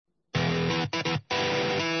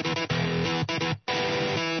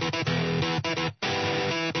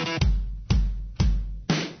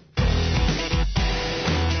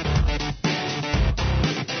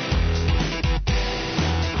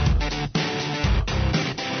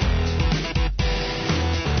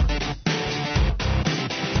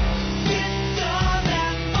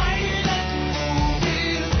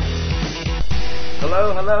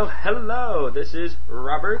Hello, hello, hello. This is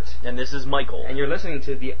Robert. And this is Michael. And you're listening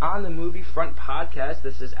to the On the Movie Front podcast.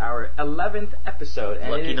 This is our 11th episode. And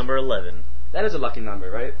lucky number 11. That is a lucky number,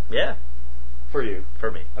 right? Yeah. For you. For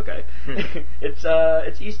me. Okay.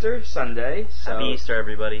 It's Easter Sunday. So happy Easter,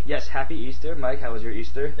 everybody. Yes, happy Easter. Mike, how was your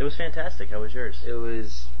Easter? It was fantastic. How was yours?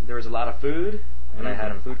 There was a lot of food, and I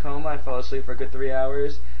had a food coma. I fell asleep for a good 3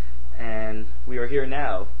 hours, and we are here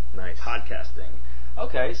now. Nice. Podcasting.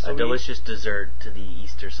 Okay, so a delicious dessert to the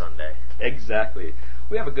Easter Sunday. Exactly.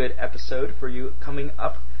 We have a good episode for you coming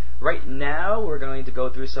up. Right now, we're going to go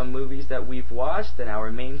through some movies that we've watched, and our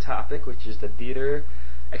main topic, which is the theater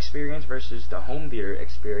experience versus the home theater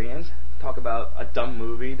experience. Talk about a dumb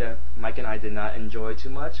movie that Mike and I did not enjoy too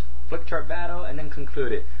much. Flick chart battle, and then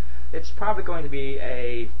conclude it. It's probably going to be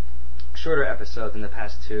a shorter episode than the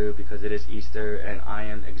past two because it is Easter and I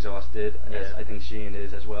am exhausted, as I think Sheehan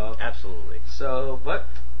is as well. Absolutely. So, but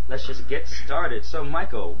let's just get started. So,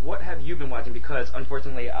 Michael, what have you been watching? Because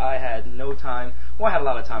unfortunately, I had no time. Well, I had a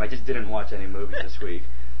lot of time. I just didn't watch any movies this week.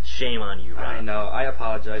 Shame on you, Rob. I know. I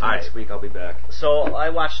apologize. Next week I'll be back. So I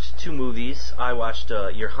watched two movies. I watched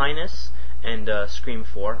Your Highness and Scream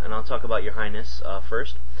 4, and I'll talk about Your Highness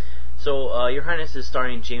first. So Your Highness is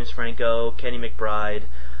starring James Franco, Kenny McBride,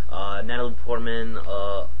 Natalie Portman,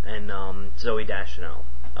 and Zooey Deschanel.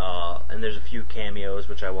 And there's a few cameos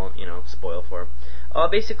which I won't, spoil for.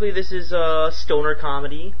 Basically, this is a stoner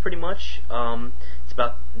comedy, pretty much.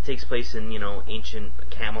 It takes place in ancient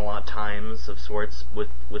Camelot times of sorts, with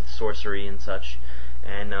sorcery and such.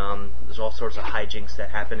 And there's all sorts of hijinks that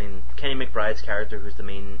happen. And Kenny McBride's character, who's the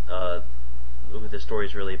main, who the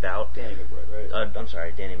story's really about. Danny McBride, right? I'm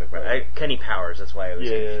sorry, Danny McBride. Right. Kenny Powers. That's why I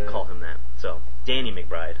always call him that. So Danny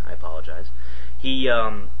McBride. I apologize. He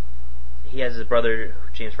has his brother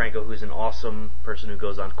James Franco, who's an awesome person who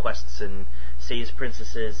goes on quests and saves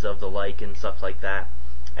princesses of the like and stuff like that.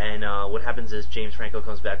 And what happens is James Franco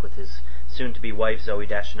comes back with his soon-to-be wife Zooey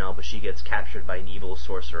Deschanel, but she gets captured by an evil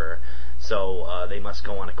sorcerer. So they must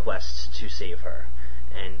go on a quest to save her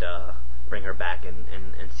and bring her back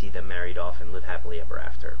and see them married off and live happily ever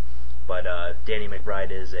after. But Danny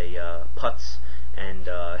McBride is a putz, and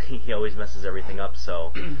he always messes everything up,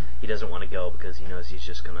 so he doesn't want to go because he knows he's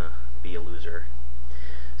just going to be a loser.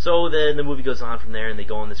 So then the movie goes on from there, and they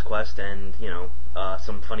go on this quest, and,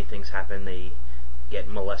 some funny things happen. They get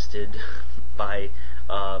molested by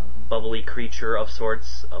a bubbly creature of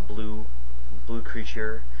sorts, a blue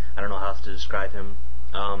creature. I don't know how else to describe him.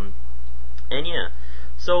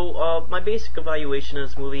 So my basic evaluation of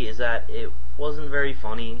this movie is that it wasn't very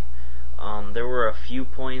funny. There were a few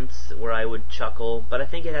points where I would chuckle, but I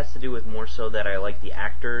think it has to do with more so that I like the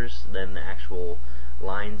actors than the actual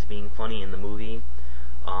lines being funny in the movie.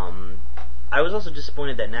 I was also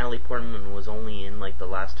disappointed that Natalie Portman was only in the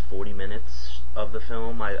last 40 minutes of the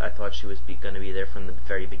film. I thought she was going to be there from the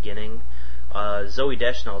very beginning. Zooey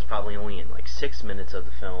Deschanel is probably only in 6 minutes of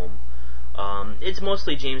the film. It's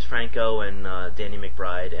mostly James Franco and Danny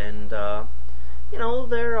McBride, and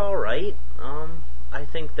they're all right. I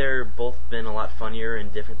think they're both been a lot funnier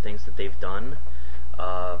in different things that they've done.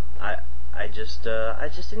 I just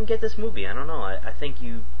didn't get this movie. I don't know. I think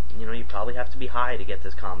you probably have to be high to get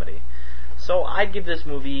this comedy. So I'd give this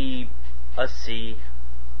movie a C.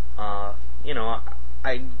 I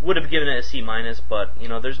would have given it a C minus, but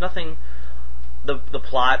there's nothing. The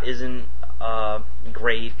plot isn't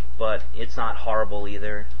great, but it's not horrible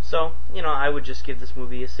either. So I would just give this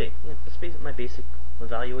movie a C. Yeah, that's my basic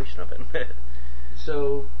evaluation of it.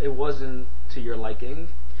 So it wasn't to your liking.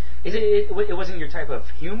 It wasn't your type of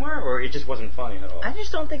humor, or it just wasn't funny at all? I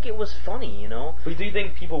just don't think it was funny, But do you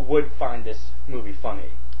think people would find this movie funny,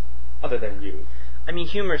 other than you? I mean,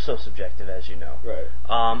 humor is so subjective, as you know. Right.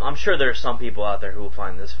 I'm sure there are some people out there who will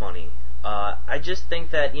find this funny. I just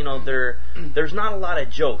think that, there's not a lot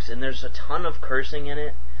of jokes, and there's a ton of cursing in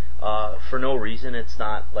it for no reason. It's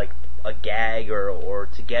not like a gag or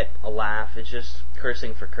to get a laugh. It's just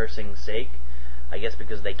cursing for cursing's sake, I guess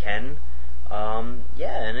because they can. I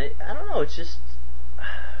don't know, it's just,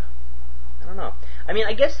 I don't know. I mean,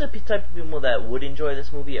 I guess the type of people that would enjoy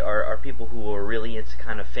this movie are people who are really into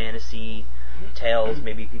kind of fantasy tales,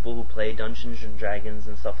 maybe people who play Dungeons and Dragons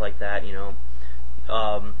and stuff like that, And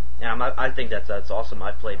I think that's awesome.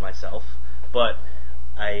 I've played myself, but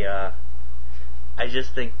I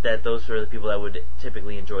just think that those are the people that would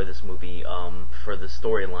typically enjoy this movie for the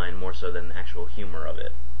storyline more so than the actual humor of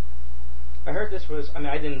it. I heard this was,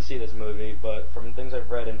 I didn't see this movie, but from things I've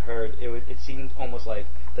read and heard, it seemed almost like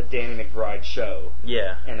the Danny McBride show.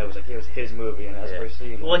 Yeah. And it was his movie, and as for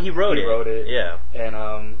seeing, well, he wrote it. Yeah. And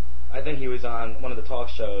I think he was on one of the talk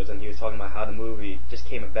shows, and he was talking about how the movie just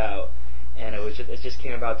came about, and it just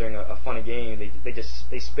came about during a funny game.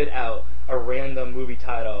 They spit out a random movie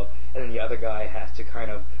title, and then the other guy has to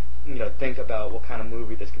kind of think about what kind of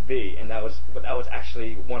movie this could be, and that was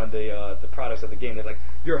actually one of the products of the game. They're like,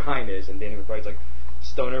 Your Highness, and Danny McBride's like,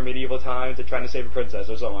 stoner medieval times, they're trying to save a princess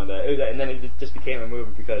or something like that. And then it just became a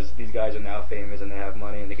movie because these guys are now famous and they have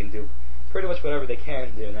money and they can do pretty much whatever they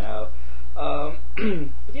can do now.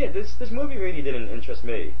 But yeah, this movie really didn't interest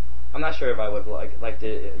me. I'm not sure if I would liked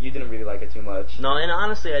it. You didn't really like it too much. No, and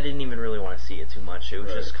honestly, I didn't even really want to see it too much. It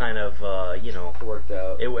was just kind of, It worked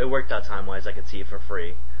out. It worked out time-wise. I could see it for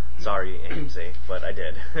free. Sorry, AMC, but I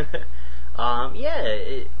did.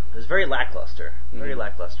 It was very lackluster. Very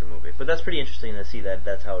lackluster movie. But that's pretty interesting to see that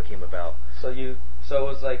that's how it came about. So it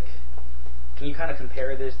was like, can you kind of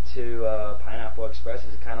compare this to Pineapple Express?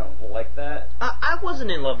 Is it kind of like that? I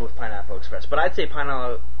wasn't in love with Pineapple Express, but I'd say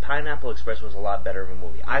Pineapple Express was a lot better of a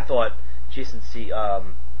movie. I thought Jason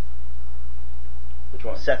Which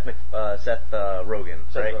one? Seth Rogen, Seth right? Rogen,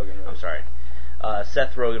 right. I'm sorry.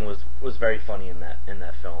 Seth Rogen was very funny in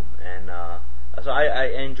that film, and so I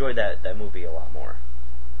enjoyed that movie a lot more.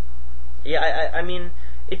 Yeah, I mean,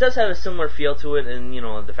 it does have a similar feel to it, and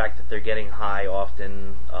the fact that they're getting high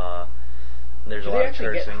often. There's a lot of cursing.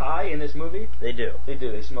 Do they actually get high in this movie? They do. They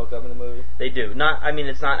do. They smoke up in the movie? They do.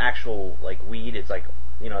 It's not actual, like, weed. It's like,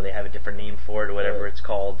 they have a different name for it or whatever it's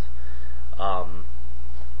called.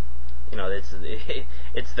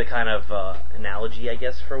 It's the kind of analogy, I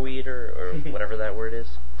guess, for weed or whatever that word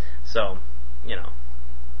is. So,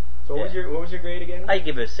 So what was your grade again? I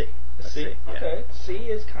give it a C. A C? Okay. Yeah. C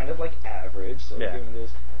is kind of like average, so we're giving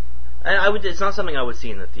this... And it's not something I would see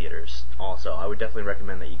in the theaters, also. I would definitely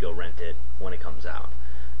recommend that you go rent it when it comes out,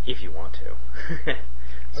 if you want to.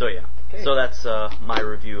 So, yeah. Okay. So that's my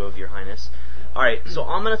review of Your Highness. Alright, so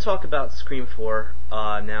I'm going to talk about Scream 4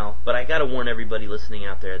 now, but I got to warn everybody listening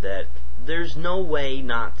out there that there's no way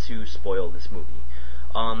not to spoil this movie.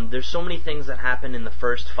 There's so many things that happen in the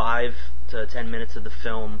first 5 to 10 minutes of the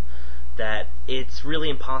film that it's really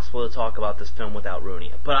impossible to talk about this film without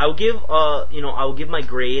ruining it. But I will give my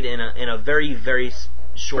grade in a very, very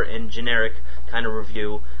short and generic kind of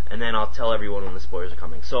review, and then I'll tell everyone when the spoilers are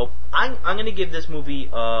coming. So I'm going to give this movie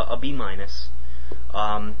a B-.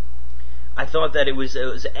 I thought that it was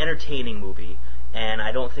an entertaining movie, and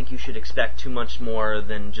I don't think you should expect too much more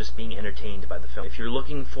than just being entertained by the film. If you're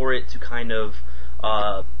looking for it to kind of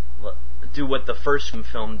do what the first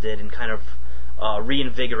film did and kind of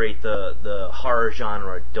reinvigorate the horror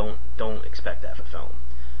genre, don't expect that for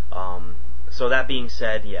film. So that being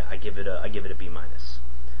said, yeah, I give it a B-.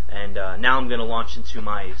 And now I'm going to launch into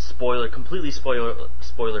my completely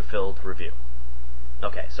spoiler-filled review.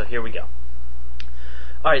 Okay, so here we go.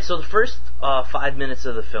 Alright, so the first 5 minutes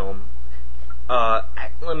of the film,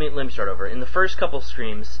 let me start over. In the first couple of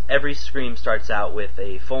screams, every scream starts out with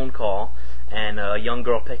a phone call and a young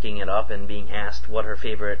girl picking it up and being asked what her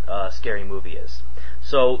favorite scary movie is.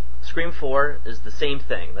 So Scream 4 is the same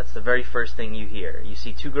thing. That's the very first thing you hear. You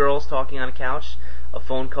see 2 girls talking on a couch, a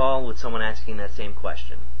phone call with someone asking that same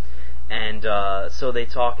question. And so they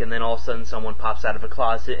talk, and then all of a sudden someone pops out of a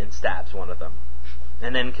closet and stabs one of them,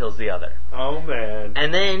 and then kills the other. Oh man!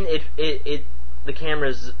 And then the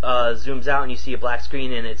camera zooms out, and you see a black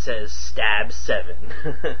screen, and it says "Stab 7."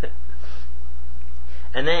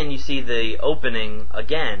 And then you see the opening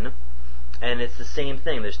again, and it's the same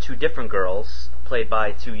thing. There's 2 different girls played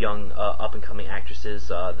by 2 young up-and-coming actresses.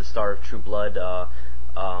 The star of True Blood, I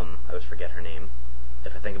always forget her name.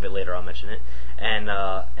 If I think of it later, I'll mention it. And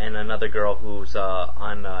another girl who's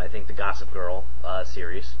on I think the Gossip Girl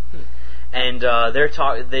series. And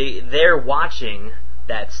they're watching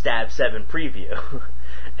that Stab 7 preview,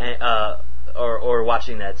 and or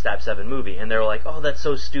watching that Stab 7 movie, and they're like, "Oh, that's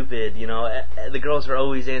so stupid! The girls are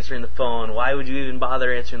always answering the phone. Why would you even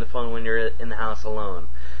bother answering the phone when you're in the house alone?"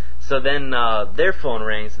 So then their phone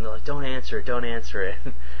rings, and they're like, "Don't answer it, don't answer it."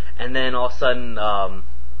 And then all of a sudden,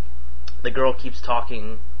 the girl keeps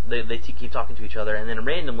talking. They keep talking to each other, and then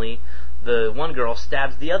randomly, the one girl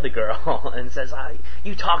stabs the other girl and says,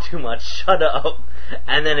 "You talk too much. Shut up."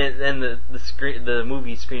 And then the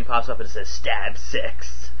movie screen pops up and it says "Stab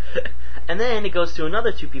 6." And then it goes to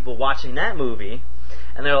another 2 people watching that movie,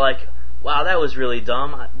 and they're like, "Wow, that was really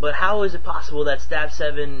dumb. But how is it possible that Stab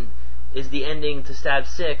 7 is the ending to Stab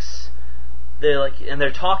 6?"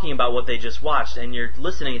 They're talking about what they just watched, and you're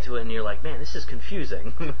listening to it, and you're like, "Man, this is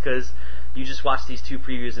confusing," because you just watched these 2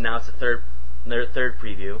 previews, and now it's their third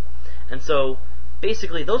preview. And so,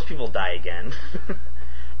 basically, those people die again.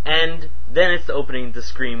 And then it's the opening to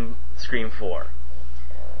Scream 4.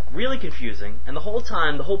 Really confusing. And the whole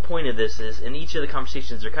time, the whole point of this is, in each of the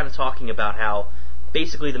conversations, they're kind of talking about how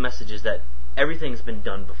basically the message is that everything's been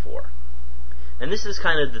done before. And this is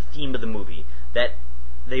kind of the theme of the movie, that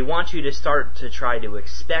they want you to start to try to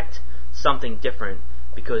expect something different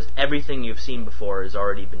because everything you've seen before has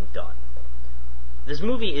already been done. This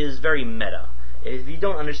movie is very meta. If you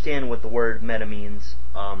don't understand what the word meta means,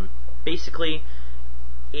 basically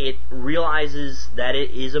it realizes that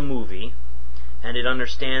it is a movie, and it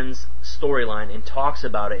understands storyline and talks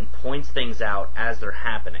about it and points things out as they're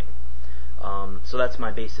happening. So that's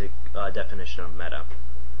my basic definition of meta.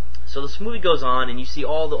 So this movie goes on, and you see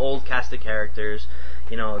all the old cast of characters.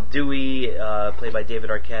 You know, Dewey, played by David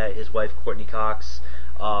Arquette, his wife Courtney Cox,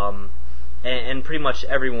 and pretty much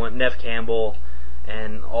everyone, Neve Campbell,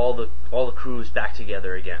 and all the crews back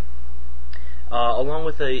together again, along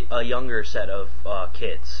with a younger set of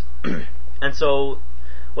kids. And so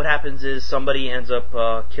what happens is somebody ends up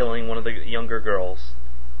killing one of the younger girls,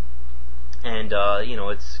 and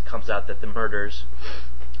it comes out that the murders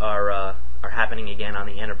are happening again on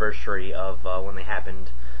the anniversary of when they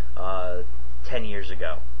happened 10 years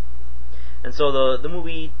ago. And so the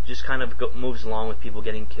movie just kind of moves along with people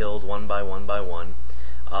getting killed one by one by one.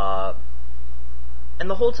 And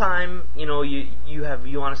the whole time,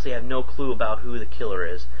 you honestly have no clue about who the killer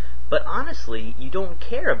is. But honestly, you don't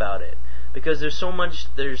care about it because there's so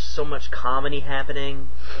much comedy happening,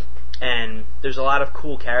 and there's a lot of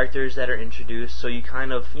cool characters that are introduced. So you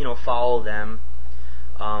kind of follow them.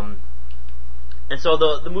 And so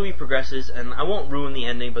the movie progresses, and I won't ruin the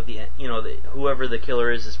ending, but whoever the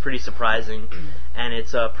killer is pretty surprising, and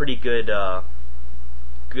it's a pretty good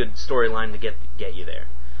storyline to get you there.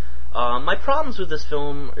 My problems with this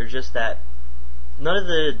film are just that none of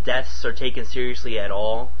the deaths are taken seriously at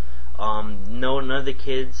all. None of the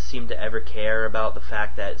kids seem to ever care about the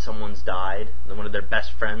fact that someone's died, one of their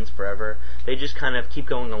best friends forever. They just kind of keep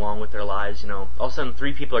going along with their lives. All of a sudden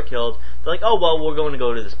 3 people are killed. They're like, oh well, we're going to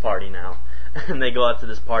go to this party now. And they go out to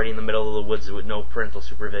this party in the middle of the woods with no parental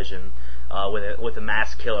supervision, with a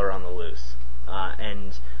mass killer on the loose.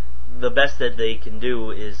 And the best that they can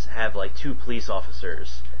do is have 2 police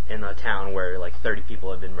officers in a town where 30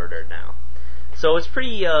 people have been murdered now. So it's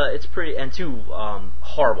pretty, and 2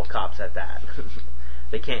 horrible cops at that.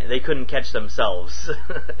 They couldn't catch themselves.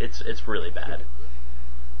 It's really bad.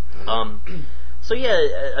 So yeah,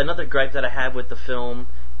 another gripe that I have with the film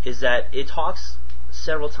is that it talks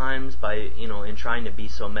several times in trying to be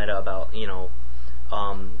so meta about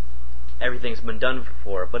everything's been done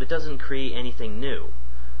before, but it doesn't create anything new.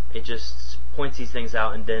 It just points these things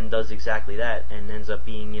out and then does exactly that, and ends up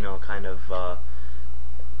being kind of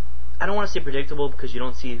I don't want to say predictable because you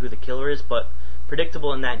don't see who the killer is, but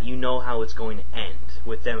predictable in that you know how it's going to end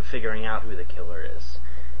with them figuring out who the killer is,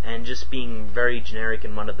 and just being very generic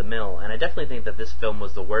and run of the mill. And I definitely think that this film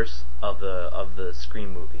was the worst of the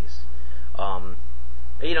Scream movies.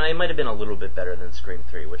 It might have been a little bit better than Scream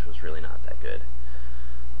 3, which was really not that good.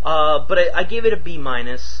 But I gave it a B-,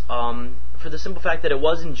 for the simple fact that it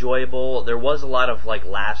was enjoyable. There was a lot of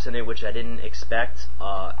laughs in it, which I didn't expect.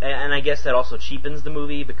 And I guess that also cheapens the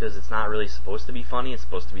movie because it's not really supposed to be funny. It's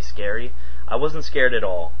supposed to be scary. I wasn't scared at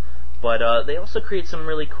all. But they also create some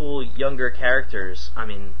really cool younger characters. I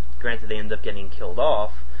mean, granted they end up getting killed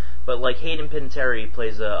off, but Hayden Panettiere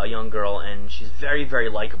plays a young girl, and she's very, very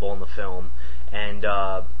likable in the film. And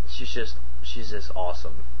she's just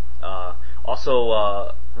awesome.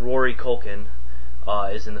 Also, Rory Culkin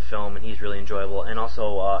is in the film, and he's really enjoyable. And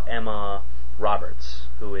also Emma Roberts,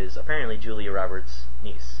 who is apparently Julia Roberts'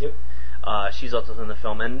 niece. Yep. She's also in the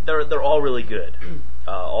film, and they're all really good,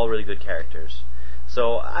 all really good characters.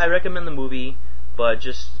 So I recommend the movie, but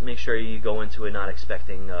just make sure you go into it not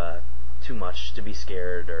expecting too much to be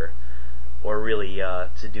scared or really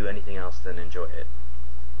to do anything else than enjoy it.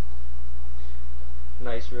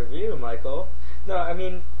 Nice review, Michael. No, I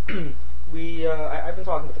mean, I've been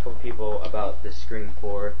talking with a couple of people about this Scream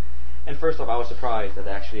 4, and first off, I was surprised that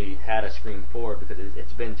they actually had a Scream 4 because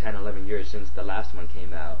it's been 10, 11 years since the last one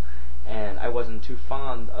came out, and I wasn't too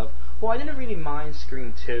fond of. Well, I didn't really mind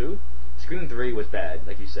Scream 2. Scream 3 was bad,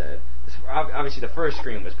 like you said. Obviously, the first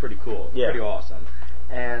Scream was pretty cool, pretty awesome,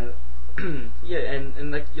 and yeah,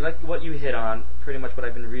 and like what you hit on, pretty much what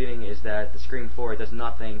I've been reading is that the Scream 4 does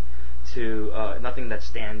nothing that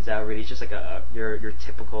stands out really. It's just like your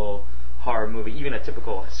typical horror movie, even a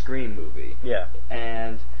typical Scream movie. Yeah.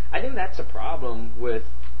 And I think that's a problem with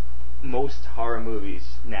most horror movies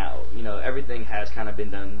now. Everything has kind of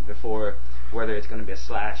been done before, whether it's going to be a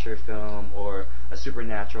slasher film or a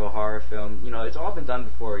supernatural horror film. It's all been done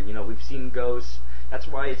before. We've seen ghosts. That's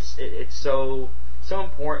why it's so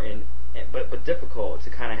important, but difficult to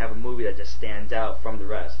kind of have a movie that just stands out from the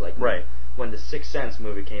rest. Right. when the Sixth Sense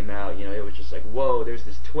movie came out, it was just like, whoa, there's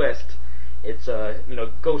this twist. It's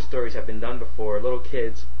ghost stories have been done before. Little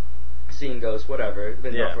kids seeing ghosts, whatever, it's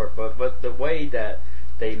been done before. But the way that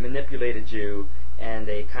they manipulated you and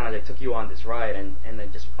they kind of took you on this ride and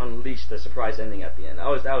then just unleashed the surprise ending at the end. That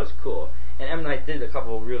was cool. And M. Night did a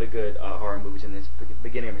couple of really good horror movies in the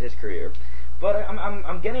beginning of his career. But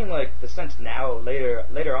I'm getting like the sense now,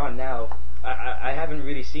 later on now, I haven't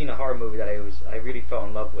really seen a horror movie that I really fell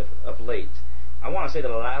in love with of late. I want to say the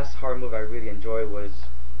last horror movie I really enjoyed was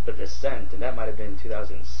The Descent, and that might have been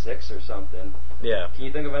 2006 or something. Yeah. Can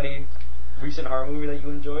you think of any recent horror movie that you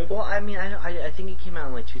enjoyed? Well, I mean, I think it came out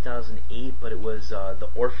in like 2008, but it was The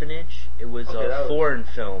Orphanage. It was a foreign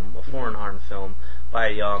film, a foreign horror film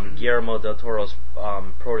by Guillermo del Toro's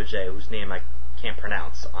protege, whose name I can't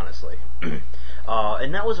pronounce, honestly.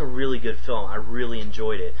 And that was a really good film. I really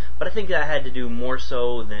enjoyed it. But I think that had to do more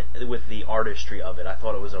so with the artistry of it. I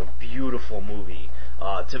thought it was a beautiful movie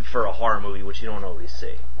for a horror movie, which you don't always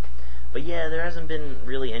see. But yeah, there hasn't been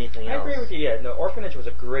really anything else. I agree with you. Yeah, no, Orphanage was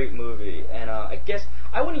a great movie, and I guess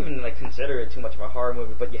I wouldn't even consider it too much of a horror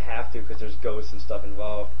movie, but you have to because there's ghosts and stuff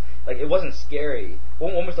involved. Like, it wasn't scary.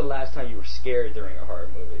 When was the last time you were scared during a horror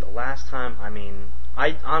movie? The last time,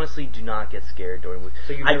 I honestly do not get scared during movies.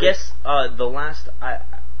 So I guess the last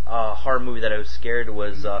horror movie that I was scared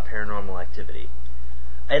was Paranormal Activity,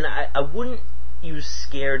 and I wouldn't use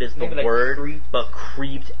scared as the word, but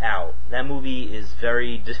creeped out. That movie is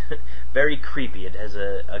very, very creepy. It has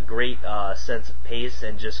a great sense of pace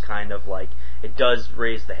and just kind of like it does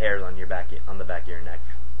raise the hairs on the back of your neck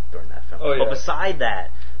during that film. Oh, yeah. But beside that,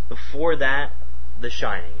 before that, The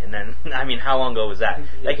Shining, and then how long ago was that?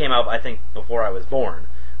 Yeah. That came out, I think, before I was born.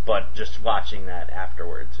 But just watching that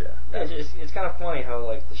afterwards, yeah. It's kind of funny how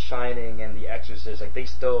The Shining and The Exorcist, they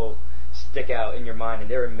still stick out in your mind,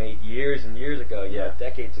 and they were made years and years ago,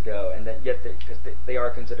 decades ago, and yet because they are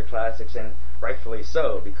considered classics, and rightfully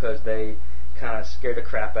so, because they kind of scare the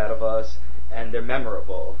crap out of us, and they're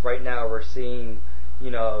memorable. Right now, we're seeing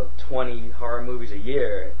 20 horror movies a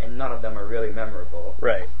year, and none of them are really memorable.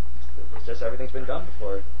 Right. It's just everything's been done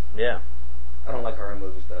before. Yeah. I don't like horror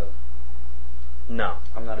movies, though. No.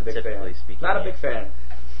 I'm not a big fan. Not a big fan.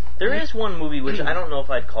 There is one movie which I don't know if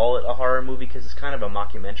I'd call it a horror movie because it's kind of a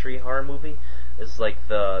mockumentary horror movie. It's like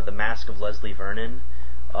the Mask of Leslie Vernon,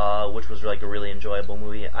 which was like a really enjoyable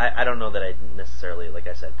movie. I don't know that I'd necessarily, like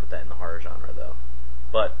I said, put that in the horror genre though.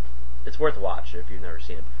 But it's worth a watch if you've never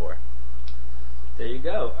seen it before. There you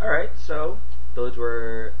go. All right, so those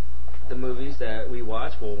were the movies that we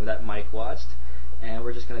watched, that Mike watched, and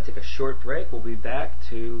we're just going to take a short break. We'll be back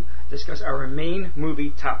to discuss our main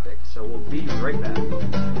movie topic. So we'll be right back.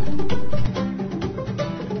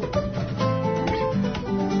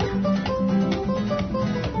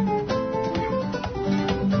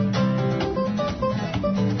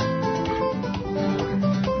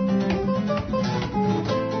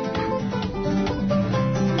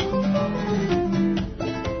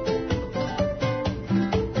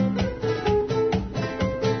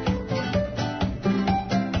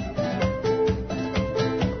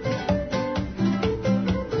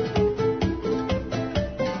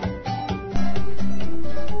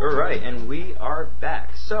 And we are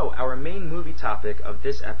back. So our main movie topic of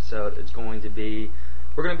this episode is going to be,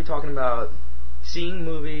 we're going to be talking about seeing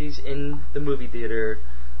movies in the movie theater,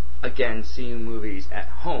 again, seeing movies at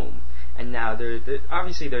home. And now,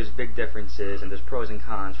 obviously there's big differences and there's pros and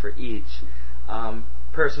cons for each.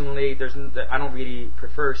 Personally, I don't really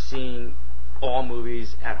prefer seeing all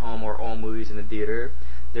movies at home or all movies in the theater.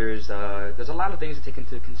 There's a lot of things to take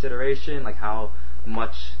into consideration, like how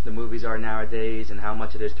much the movies are nowadays and how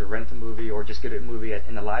much it is to rent a movie or just get a movie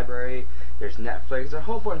in the library. There's Netflix, a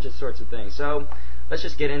whole bunch of sorts of things. So let's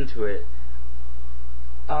just get into it.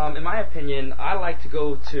 In my opinion, I like to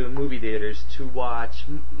go to movie theaters to watch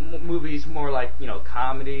movies more like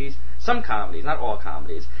comedies, some comedies, not all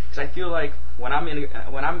comedies, because I feel like when I'm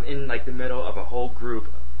in like the middle of a whole group,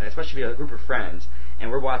 especially a group of friends, and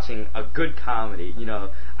we're watching a good comedy,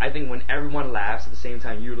 I think when everyone laughs at the same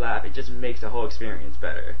time you laugh, it just makes the whole experience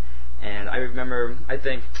better. And I remember, I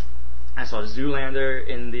think I saw Zoolander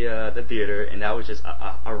in the theater, and that was just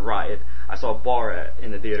a riot. I saw Borat in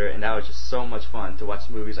the theater, and that was just so much fun to watch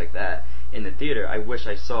movies like that in the theater. I wish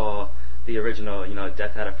I saw the original,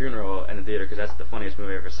 Death at a Funeral in the theater, because that's the funniest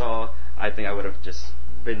movie I ever saw. I think I would have just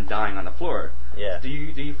been dying on the floor. Yeah. Do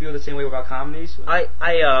you feel the same way about comedies? I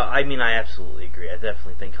absolutely agree. I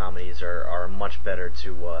definitely think comedies are much better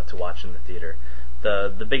to watch in the theater.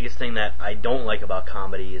 The biggest thing that I don't like about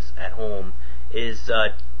comedies at home is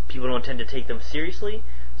people don't tend to take them seriously.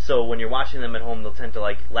 So when you're watching them at home, they'll tend to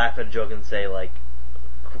laugh at a joke and say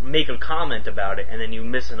make a comment about it, and then you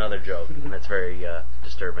miss another joke, and that's very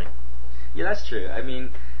disturbing. Yeah, that's true. I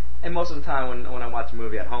mean, and most of the time when I watch a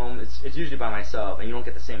movie at home, it's usually by myself, and you don't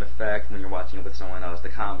get the same effect when you're watching it with someone else. The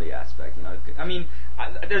comedy aspect, you know. I mean,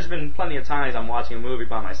 there's been plenty of times I'm watching a movie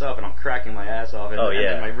by myself and I'm cracking my ass off, and, and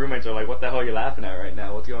then my roommates are like, "What the hell are you laughing at right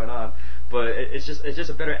now? What's going on?" But it's just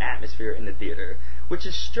a better atmosphere in the theater, which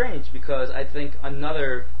is strange because I think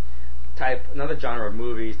another genre of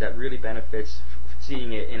movies that really benefits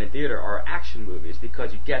seeing it in a theater are action movies,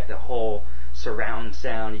 because you get the whole surround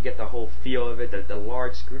sound, you get the whole feel of it, the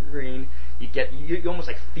large screen, you almost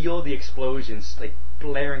like feel the explosions like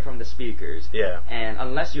blaring from the speakers. Yeah. And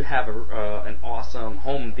unless you have an awesome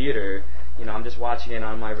home theater, you know, I'm just watching it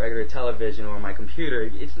on my regular television or my computer,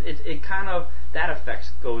 it kind of, that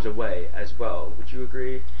effect goes away as well. Would you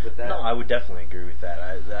agree with that? No, I would definitely agree with that.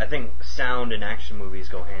 I think sound and action movies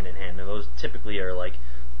go hand in hand, and those typically are like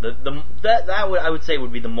I would say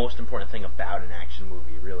would be the most important thing about an action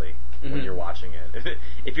movie, really, when you're watching it.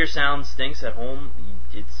 If your sound stinks at home,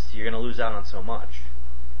 you're gonna lose out on so much.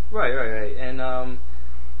 Right. And I'm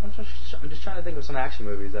just trying to think of some action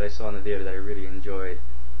movies that I saw in the theater that I really enjoyed.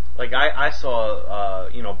 Like I saw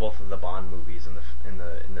both of the Bond movies in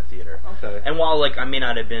the theater. Okay. And while like I may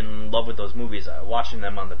not have been in love with those movies, watching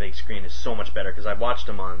them on the big screen is so much better because I've watched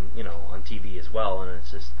them on TV as well, and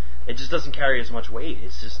it just doesn't carry as much weight.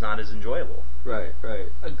 It's just not as enjoyable. Right.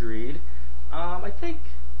 Agreed.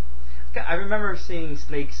 I remember seeing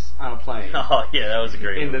Snakes on a Plane. Oh yeah, that was a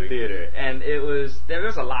great movie. In the theater, and there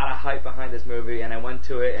was a lot of hype behind this movie, and I went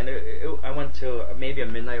to it, and I went to maybe a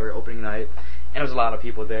midnight or opening night, and there was a lot of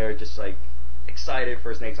people there just like excited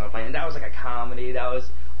for Snakes on a Plane, and that was like a comedy, that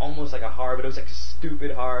was almost like a horror, but it was like a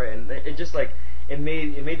stupid horror, and it just like it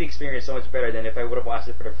made the experience so much better than if I would have watched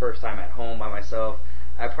it for the first time at home by myself.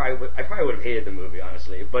 I probably would have hated the movie,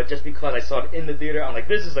 honestly. But just because I saw it in the theater, I'm like,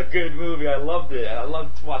 this is a good movie. I loved it. I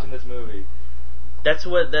loved watching this movie. That's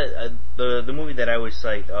what the movie that I always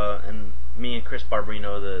cite, and me and Chris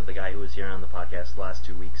Barbarino, the guy who was here on the podcast the last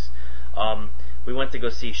 2 weeks, we went to go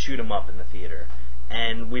see Shoot 'Em Up in the theater.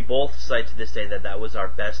 And we both cite to this day that was our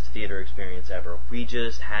best theater experience ever. We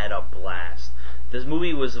just had a blast. This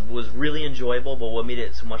movie was really enjoyable, but what made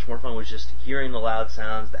it so much more fun was just hearing the loud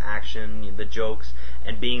sounds, the action, the jokes,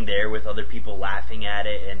 and being there with other people laughing at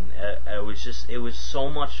it, and it was so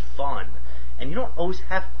much fun. And you don't always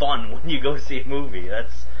have fun when you go see a movie.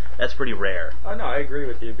 That's pretty rare. Oh no, I agree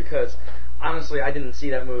with you, because honestly, I didn't see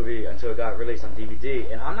that movie until it got released on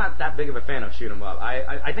DVD, and I'm not that big of a fan of Shoot 'Em Up.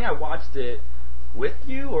 I think I watched it with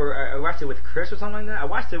you, or I watched it with Chris or something like that. I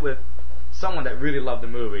watched it with someone that really loved the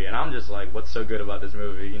movie, and I'm just like, what's so good about this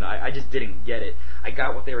movie? You know, I just didn't get it. I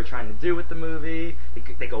got what they were trying to do with the movie.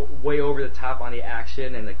 They go way over the top on the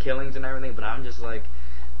action and the killings and everything, but I'm just like,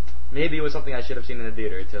 maybe it was something I should have seen in the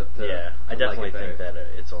theater I definitely think that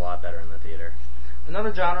it's a lot better in the theater.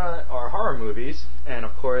 Another genre are horror movies, and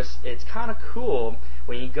of course, it's kind of cool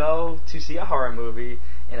when you go to see a horror movie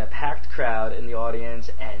in a packed crowd in the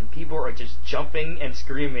audience, and people are just jumping and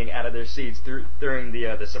screaming out of their seats during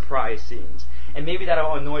the surprise scenes. And maybe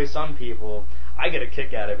that'll annoy some people. I get a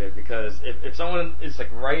kick out of it, because if someone is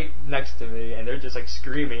like right next to me and they're just like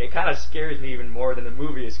screaming, it kind of scares me even more than the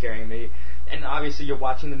movie is scaring me. And obviously, you're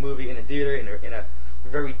watching the movie in a theater in a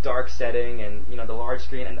very dark setting, and the large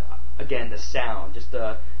screen, and again the sound,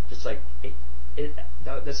 the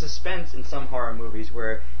suspense in some horror movies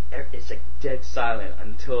where it's like dead silent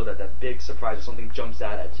until that big surprise or something jumps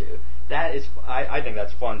out at you. That is, I think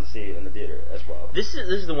that's fun to see in the theater as well. This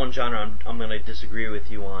is the one genre I'm going to disagree with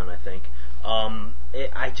you on. I think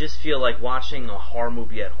I just feel like watching a horror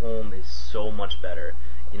movie at home is so much better.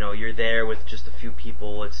 You're there with just a few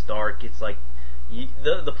people. It's dark. It's like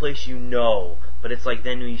the place but it's like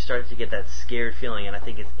then when you start to get that scared feeling, and I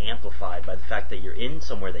think it's amplified by the fact that you're in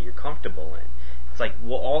somewhere that you're comfortable in. It's like,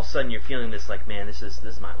 well, all of a sudden you're feeling this like, man, this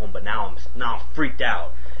is my home, but now I'm freaked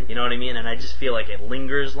out. You know what I mean? And I just feel like it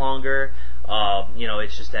lingers longer.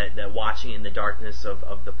 It's just that watching it in the darkness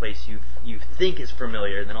of the place you think is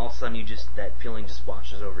familiar, then all of a sudden that feeling just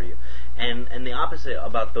washes over you. And the opposite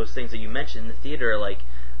about those things that you mentioned in the theater, like,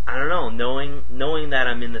 I don't know, knowing that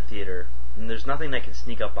I'm in the theater, and there's nothing that can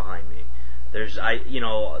sneak up behind me. There's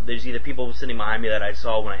either people sitting behind me that I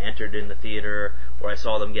saw when I entered in the theater, or I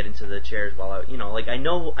saw them get into the chairs while I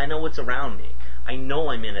know what's around me. I know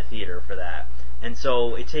I'm in a theater for that, and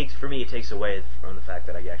so it takes away from the fact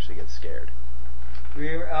that I actually get scared.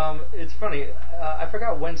 It's funny. I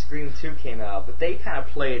forgot when Scream 2 came out, but they kind of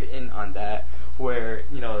played in on that, where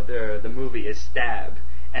the movie is Stab,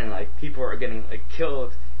 and like people are getting like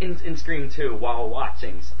killed in Scream 2 while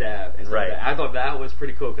watching Stab and stuff like that. I thought that was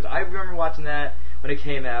pretty cool, because I remember watching that when it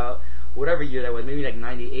came out, whatever year that was, maybe like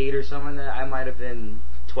 98 or something like that. I might have been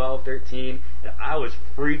 12, 13, and I was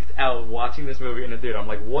freaked out watching this movie in the theater. I'm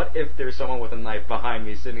like, what if there's someone with a knife behind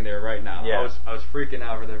me sitting there right now? Yeah. I was freaking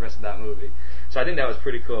out for the rest of that movie. So I think that was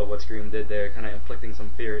pretty cool what Scream did there, kind of inflicting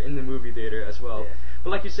some fear in the movie theater as well. Yeah.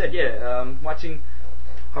 But like you said, watching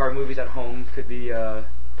horror movies at home could be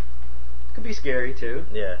scary too.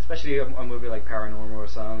 Yeah. Especially a movie like Paranormal or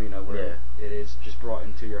something, where it is just brought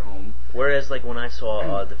into your home. Whereas, like, when I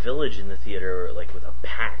saw The Village in the theater, like, with a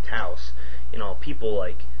packed house, people,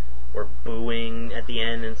 like, were booing at the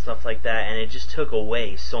end and stuff like that, and it just took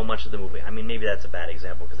away so much of the movie. I mean, maybe that's a bad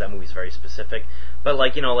example, because that movie's very specific, but,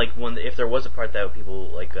 like, if there was a part that people,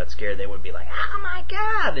 like, got scared, they would be like, oh my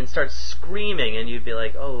god, and start screaming, and you'd be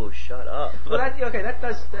like, oh, shut up. Well,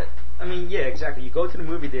 exactly. You go to the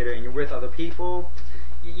movie theater, and you're with other people,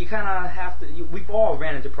 you kind of have to, we've all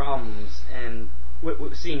ran into problems, and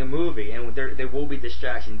with seeing a movie, and there will be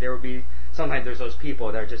distraction. There will be, sometimes there's those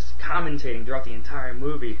people that are just commentating throughout the entire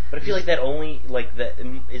movie. But I feel like that only, that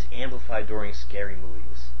is amplified during scary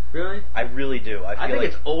movies. Really? I really do. I think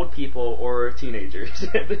it's old people or teenagers.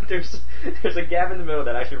 there's a gap in the middle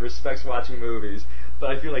that actually respects watching movies,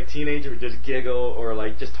 but I feel like teenagers would just giggle or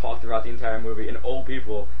like just talk throughout the entire movie, and old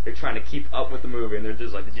people, they're trying to keep up with the movie, and they're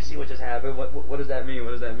just like, did you see what just happened? What does that mean?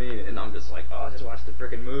 What does that mean? And I'm just like, oh, I just watched the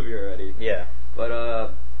freaking movie already. Yeah.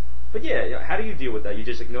 But yeah, how do you deal with that? You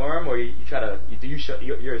just ignore them, or you're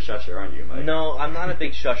a shusher, aren't you, Mike? No, I'm not a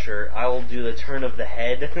big shusher. I'll do the turn of the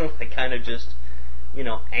head, like kind of just,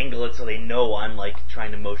 angle it so they know I'm like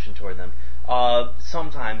trying to motion toward them.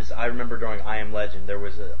 Sometimes, I remember during I Am Legend, there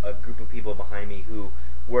was a group of people behind me who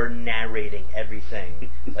were narrating everything.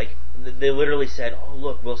 Like, they literally said, oh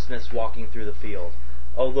look, Will Smith's walking through the field.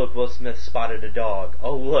 Oh look, Will Smith spotted a dog.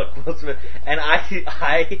 Oh look, Will Smith, and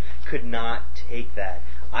I could not take that.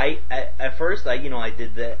 At first, I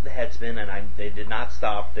did the head spin, and they did not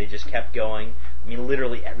stop. They just kept going. I mean,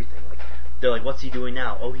 literally everything. Like, they're like, "What's he doing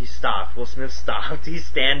now?" Oh, he stopped. Will Smith stopped. He's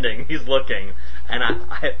standing. He's looking. And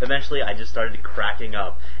eventually, I just started cracking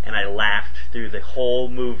up, and I laughed through the whole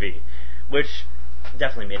movie, which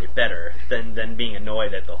definitely made it better than being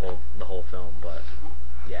annoyed at the whole film. But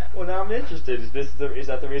yeah. Well, now I'm interested. Is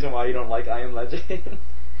that the reason why you don't like I Am Legend?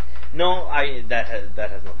 No, that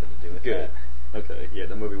has nothing to do with Good. that. Okay, yeah,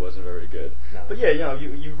 the movie wasn't very good. No. But yeah,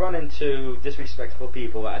 you run into disrespectful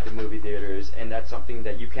people at the movie theaters, and that's something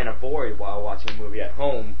that you can avoid while watching a movie at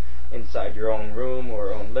home, inside your own room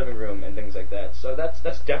or own living room and things like that. So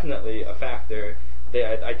that's definitely a factor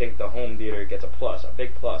that I think the home theater gets a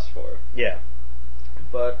big plus for. Yeah.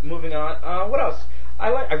 But moving on, what else?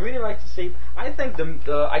 I really like to see. I think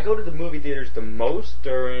I go to the movie theaters the most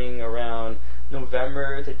during around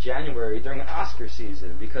November to January during Oscar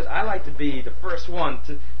season, because I like to be the first one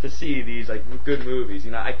to see these like good movies.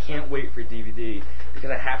 I can't wait for DVD because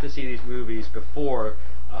I have to see these movies before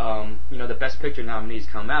the Best Picture nominees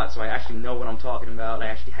come out, so I actually know what I'm talking about. I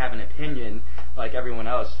actually have an opinion like everyone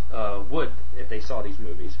else would if they saw these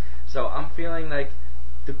movies. So I'm feeling like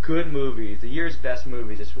the good movies, the year's best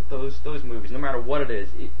movies, is those movies, no matter what it is.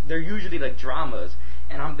 They're usually like dramas,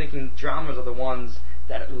 and I'm thinking dramas are the ones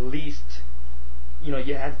that at least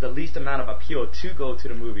you have the least amount of appeal to go to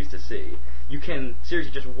the movies to see. You can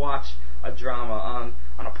seriously just watch a drama on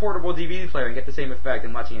a portable DVD player and get the same effect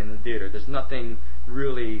than watching it in the theater. There's nothing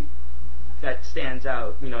really that stands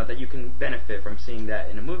out, that you can benefit from seeing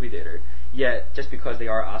that in a movie theater. Yet, just because they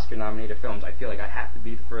are Oscar-nominated films, I feel like I have to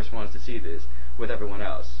be the first ones to see this with everyone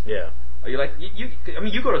else. Yeah. Are you like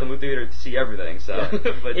you go to the movie theater to see everything, so.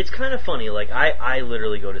 Yeah. But it's kind of funny. Like I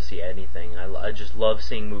literally go to see anything. I just love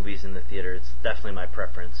seeing movies in the theater. It's definitely my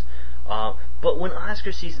preference. But when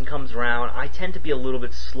Oscar season comes around, I tend to be a little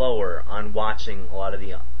bit slower on watching a lot of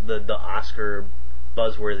the Oscar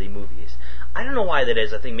buzzworthy movies. I don't know why that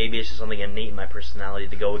is. I think maybe it's just something innate in my personality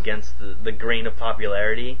to go against the grain of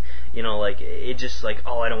popularity. It just like,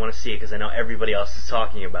 oh, I don't want to see it because I know everybody else is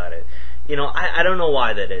talking about it. I don't know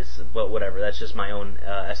why that is, but whatever. That's just my own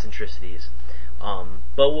eccentricities.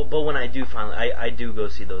 But when I do finally, I do go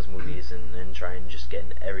see those movies and try and just get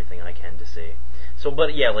everything I can to see. So,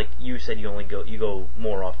 but yeah, like you said, you go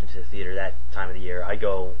more often to the theater that time of the year. I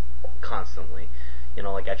go constantly.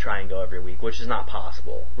 I try and go every week, which is not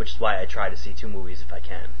possible. Which is why I try to see 2 movies if I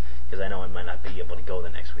can, because I know I might not be able to go the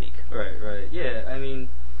next week. Right. Yeah, I mean,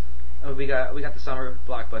 we got the summer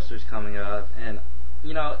blockbusters coming up, and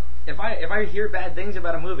if I hear bad things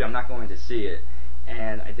about a movie, I'm not going to see it.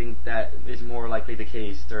 And I think that is more likely the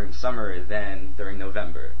case during summer than during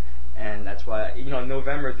November. And that's why,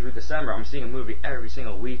 November through December, I'm seeing a movie every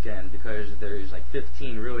single weekend because there's like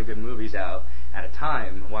 15 really good movies out. at a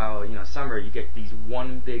time. While summer, you get these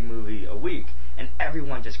one big movie a week, and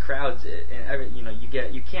everyone just crowds it. And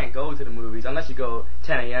you can't go to the movies unless you go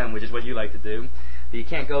 10 a.m., which is what you like to do. But you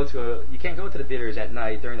can't go to the theaters at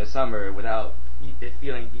night during the summer without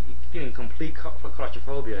feeling complete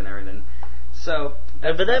claustrophobia and everything. So,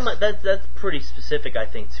 but that's pretty specific, I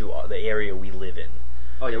think, to the area we live in.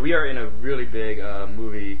 Oh yeah, we are in a really big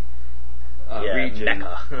movie region.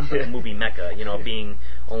 Mecca, movie Mecca. Being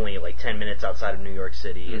only like 10 minutes outside of New York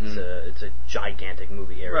City, it's a gigantic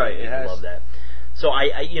movie area. Right, people love that. So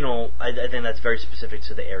I think that's very specific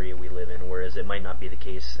to the area we live in, whereas it might not be the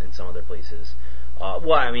case in some other places.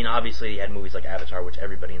 Well, I mean, obviously you had movies like Avatar, which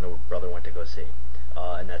everybody and their brother went to go see,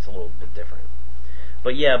 and that's a little bit different.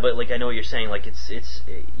 But yeah, like I know what you're saying. Like it's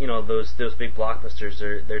those big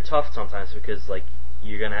blockbusters. They're tough sometimes because like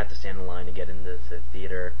you're gonna have to stand in line to get into the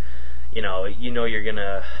theater. You're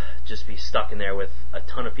gonna just be stuck in there with a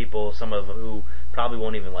ton of people, some of them who probably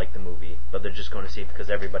won't even like the movie, but they're just going to see it because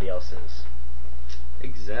everybody else is.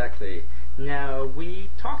 Exactly. Now, we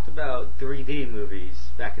talked about 3D movies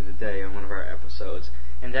back in the day on one of our episodes,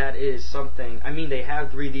 and that is something, I mean, they have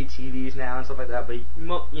 3D TVs now and stuff like that, but,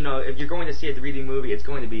 if you're going to see a 3D movie, it's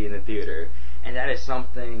going to be in the theater, and that is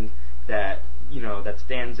something that, that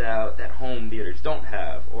stands out that home theaters don't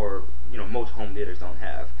have, or, most home theaters don't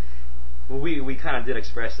have. We kind of did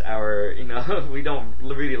express our, we don't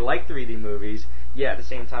really like 3D movies, at the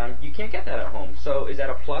same time, you can't get that at home, so is that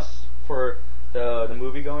a plus for the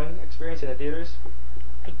movie-going experience in the theaters?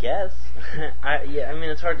 I guess. I mean,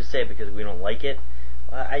 it's hard to say because we don't like it.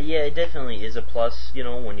 It definitely is a plus,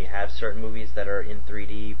 when you have certain movies that are in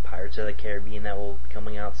 3D. Pirates of the Caribbean that will be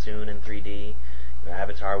coming out soon in 3D.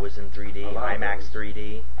 Avatar was in 3D, IMAX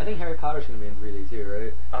 3D. I think Harry Potter's going to be in 3D too,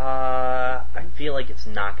 right? I feel like it's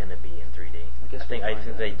not going to be in 3D. I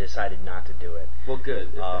think they decided not to do it. Well, good,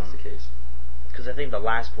 if that's the case. Because I think the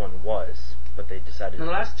last one was, but they decided... No,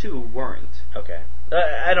 the last two weren't. Okay.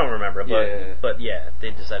 I don't remember, but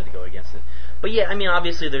they decided to go against it. But yeah, I mean,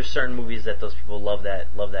 obviously there's certain movies that those people love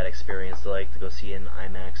that experience. They like to go see in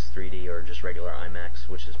IMAX 3D or just regular IMAX,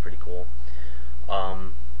 which is pretty cool.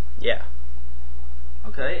 Yeah.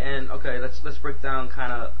 Okay, let's break down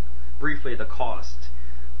kind of briefly the cost.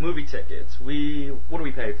 Movie tickets. What do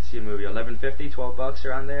we pay to see a movie? $11.50, $12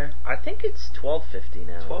 around there? I think it's $12.50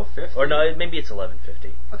 now. $12.50? Or no, maybe it's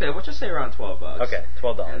 $11.50. Okay, we'll just say around $12. Okay,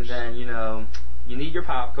 $12. And then you need your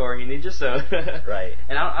popcorn, you need your soda. Right.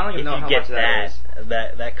 And I don't even know how much that is.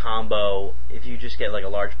 That combo, if you just get like a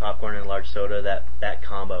large popcorn and a large soda, that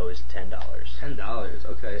combo is $10. $10.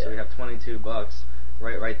 Okay, so we have $22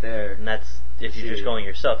 right there. And that's if you're just going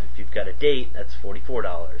yourself. If you've got a date, that's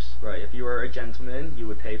 $44. Right. If you were a gentleman, you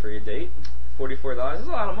would pay for your date. $44. That's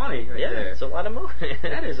a lot of money right there. Yeah, it's a lot of money.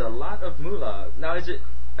 That is a lot of moolah. Now, is it?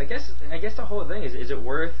 I guess the whole thing is it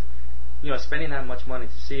worth spending that much money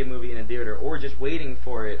to see a movie in a theater, or just waiting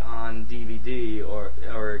for it on DVD or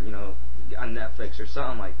on Netflix or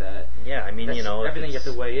something like that? Yeah, I mean, everything you have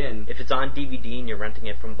to weigh in. If it's on DVD and you're renting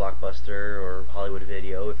it from Blockbuster or Hollywood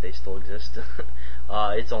Video, if they still exist,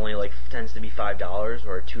 it's only tends to be $5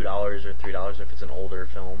 or $2 or $3 if it's an older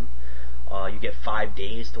film. You get 5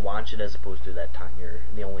 days to watch it as opposed to that time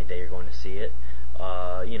the only day you're going to see it.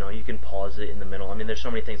 You can pause it in the middle. I mean, there's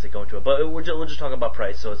so many things that go into it, but we'll just talk about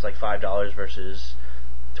price. So it's like $5 versus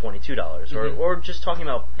 $22, or just talking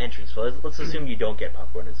about entrance. So let's assume you don't get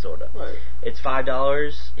popcorn and soda. Right. It's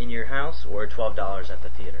 $5 in your house or $12 at the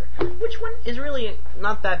theater. Which one is really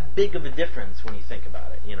not that big of a difference when you think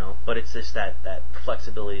about it, But it's just that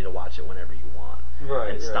flexibility to watch it whenever you want,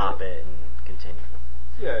 right? And stop it and continue.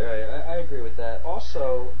 Yeah, I agree with that.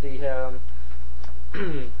 Also, the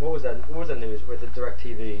what was that? What was the news with the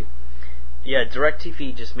DirecTV? Yeah,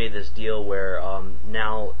 DirecTV just made this deal where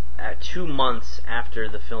now, 2 months after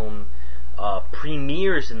the film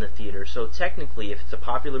premieres in the theater, so technically, if it's a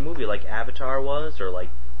popular movie like Avatar was, or like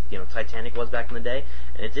Titanic was back in the day,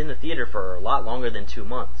 and it's in the theater for a lot longer than 2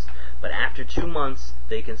 months, but after 2 months,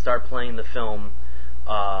 they can start playing the film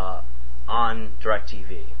on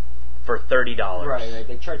DirecTV. For $30. Right.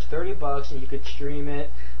 They charge $30 and you could stream it.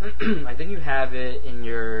 I think you have it in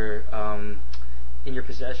your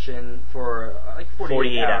possession for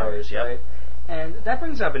 48 hours, yep. Right? And that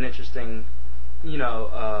brings up an interesting,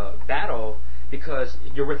 battle, because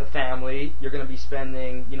you're with a family, you're going to be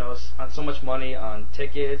spending, so much money on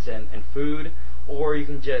tickets and food, or you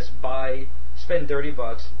can just spend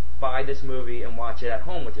 $30, buy this movie and watch it at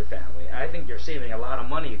home with your family. And I think you're saving a lot of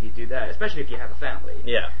money if you do that, especially if you have a family.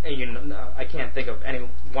 Yeah. And I can't think of any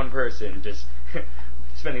one person just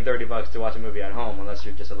spending $30 to watch a movie at home, unless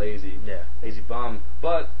you're just a lazy bum.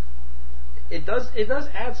 But it does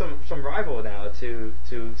add some rival now to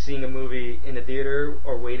seeing a movie in the theater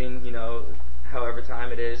or waiting, however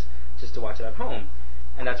time it is, just to watch it at home.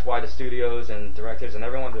 And that's why the studios and directors and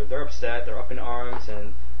everyone, they're upset, they're up in arms,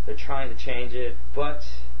 and they're trying to change it, but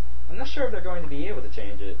I'm not sure if they're going to be able to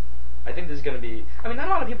change it. I think there's going to be... I mean, not a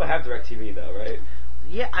lot of people have DirecTV, though, right?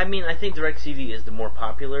 Yeah, I mean, I think DirecTV is the more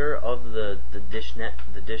popular of the Dish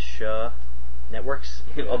networks,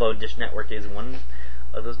 although Dish Network is one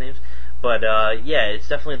of those names. But, yeah, it's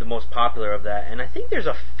definitely the most popular of that, and I think there's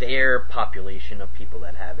a fair population of people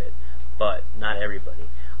that have it, but not everybody.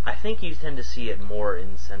 I think you tend to see it more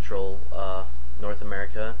in Central North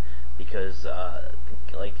America because,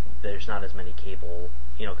 there's not as many cable,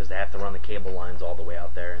 because they have to run the cable lines all the way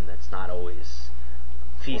out there, and that's not always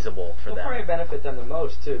feasible for them. It'll probably benefit them the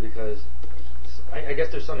most, too, because I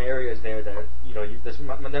guess there's some areas there that,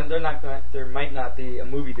 there might not be a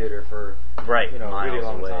movie theater for, a really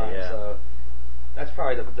long time, yeah. So that's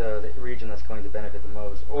probably the region that's going to benefit the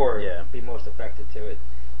most, or be most affected to it.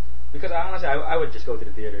 Because honestly, I would just go to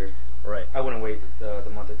the theater. Right. I wouldn't wait the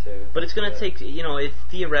month or two. But it's going to take, it's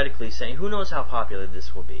theoretically saying, who knows how popular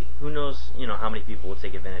this will be? Who knows, how many people will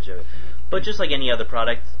take advantage of it? But just like any other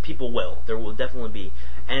product, people will. There will definitely be.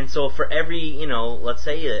 And so for every, let's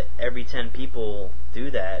say every 10 people do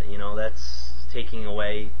that, that's taking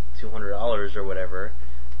away $200 or whatever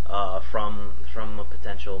from a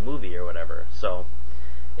potential movie or whatever. So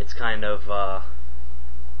it's kind of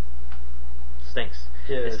stinks.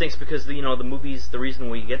 Yeah. It stinks because the movies. The reason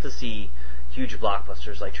we get to see huge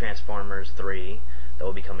blockbusters like Transformers 3 that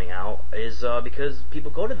will be coming out is because people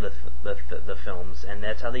go to the films, and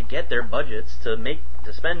that's how they get their budgets to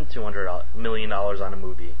spend $200 million on a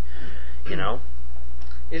movie.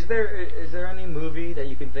 Is there any movie that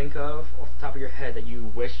you can think of off the top of your head that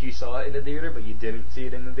you wish you saw it in the theater but you didn't see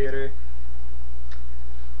it in the theater?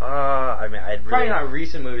 I mean, I'd really... Probably not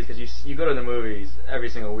recent movies, because you go to the movies every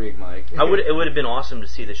single week, Mike. It would have been awesome to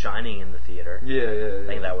see The Shining in the theater. Yeah. I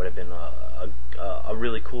think that would have been a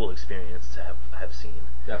really cool experience to have seen.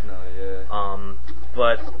 Definitely, yeah.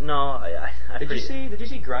 But no, Did you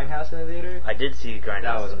see Grindhouse in the theater? I did see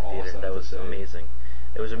Grindhouse in the theater. Awesome, that was amazing.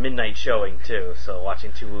 It was a midnight showing too, so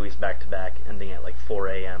watching two movies back to back, ending at like 4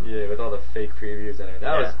 a.m. Yeah, with all the fake previews and everything.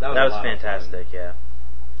 That was fantastic. Yeah.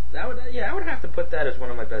 I would have to put that as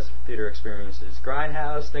one of my best theater experiences.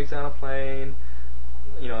 Grindhouse, Snakes on a Plane,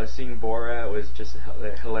 seeing Borat was just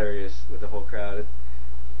hilarious with the whole crowd.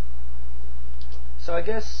 So I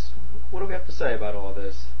guess, what do we have to say about all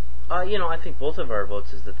this? I think both of our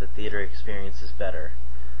votes is that the theater experience is better.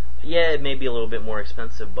 Yeah, it may be a little bit more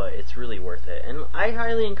expensive, but it's really worth it. And I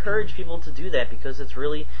highly encourage people to do that because it's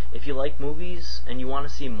really, if you like movies and you want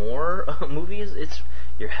to see more movies,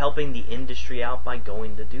 you're helping the industry out by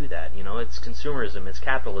going to do that. It's consumerism, it's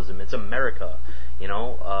capitalism, it's America.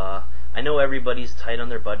 I know everybody's tight on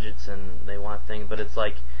their budgets and they want things, but it's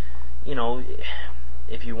like,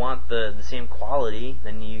 if you want the same quality,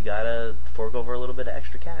 then you gotta fork over a little bit of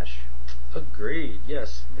extra cash. Agreed.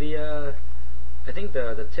 Yes. I think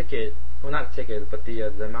the ticket, well, not ticket, but the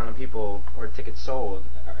amount of people or tickets sold,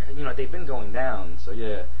 they've been going down. So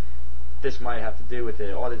yeah, this might have to do with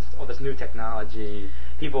it. All this new technology,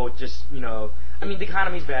 people just, I mean, the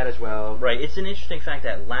economy's bad as well. Right. It's an interesting fact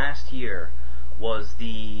that last year was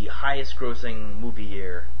the highest grossing movie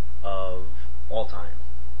year of all time.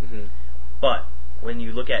 Mm-hmm. But when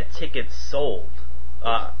you look at tickets sold,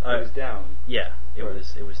 it was down. Yeah, it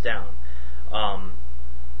was down.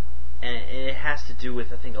 And it has to do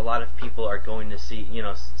with, I think, a lot of people are going to see,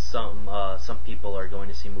 some people are going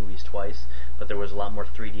to see movies twice, but there was a lot more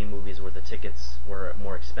 3D movies where the tickets were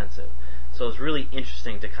more expensive. So it was really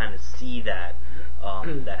interesting to kind of see that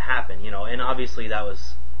that happen, and obviously that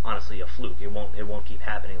was honestly a fluke. It won't keep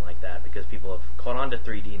happening like that because people have caught on to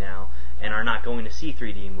 3D now and are not going to see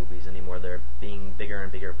 3D movies anymore. They're being bigger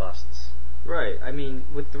and bigger busts. Right. I mean,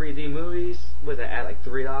 with 3D movies, with it at like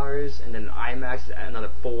 $3, and then IMAX is at another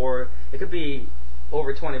 $4, it could be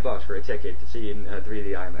over $20 for a ticket to see in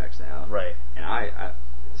 3D IMAX now. Right. And I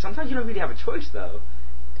sometimes you don't really have a choice though.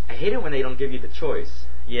 I hate it when they don't give you the choice.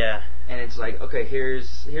 Yeah. And it's like, okay,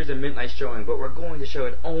 here's a midnight showing, but we're going to show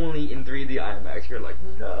it only in 3D IMAX. You're like,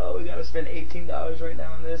 no, we gotta spend $18 right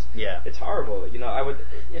now on this. Yeah. It's horrible.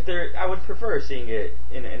 I would prefer seeing it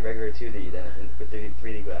in regular 2D than with the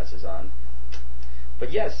 3D glasses on.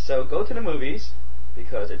 But yes, so go to the movies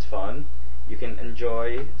because it's fun. You can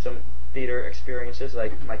enjoy some theater experiences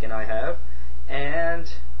like Mike and I have,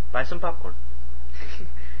 and buy some popcorn.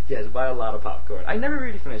 Yes, buy a lot of popcorn. I never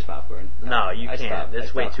really finished popcorn. No, you can't.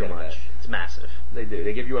 It's way too much. It's massive. They do.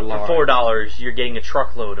 They give you a large. For $4, you're getting a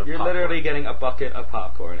truckload of popcorn. You're literally getting a bucket of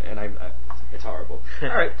popcorn, and It's horrible. All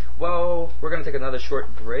right, well, we're going to take another short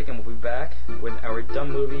break, and we'll be back with our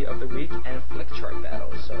dumb movie of the week and flick chart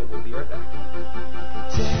battle. So we'll be right back.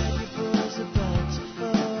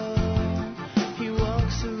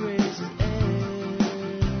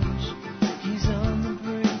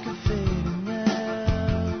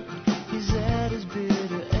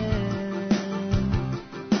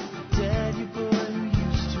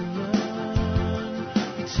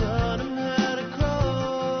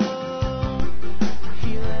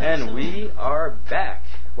 And we are back.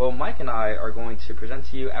 Well, Mike and I are going to present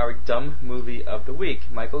to you our dumb movie of the week.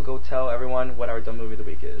 Michael, go tell everyone what our dumb movie of the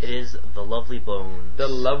week is. It is The Lovely Bones. The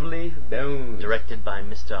Lovely Bones. Directed by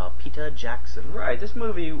Mr. Peter Jackson. Right. This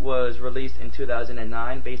movie was released in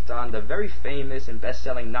 2009 based on the very famous and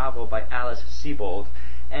best-selling novel by Alice Sebold.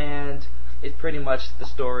 And it's pretty much the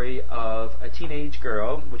story of a teenage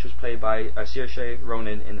girl, which was played by Saoirse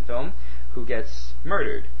Ronan in the film, who gets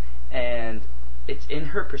murdered. And it's in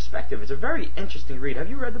her perspective. It's a very interesting read. Have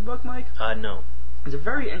you read the book, Mike? No. It's a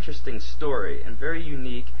very interesting story and very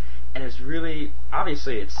unique, and it's really,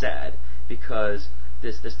 obviously it's sad because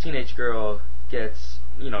this teenage girl gets,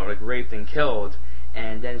 like raped and killed,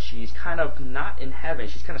 and then she's kind of not in heaven.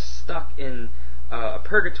 She's kind of stuck in a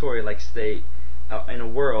purgatory-like state in a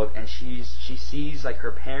world, and she sees like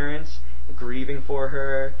her parents grieving for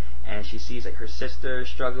her, and she sees like her sister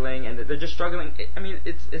struggling, and they're just struggling. I mean,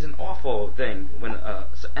 it's an awful thing when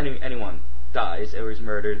anyone dies or is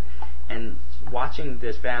murdered, and watching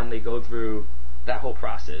this family go through that whole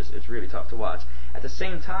process is really tough to watch. At the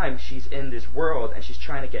same time, she's in this world and she's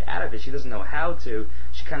trying to get out of it. She doesn't know how to.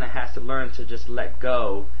 She kind of has to learn to just let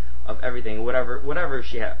go of everything, whatever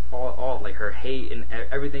she had, all like her hate and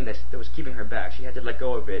everything that was keeping her back. She had to let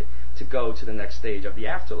go of it to go to the next stage of the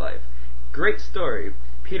afterlife. Great story.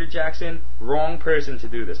 Peter Jackson, wrong person to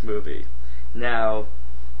do this movie. Now,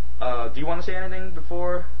 do you want to say anything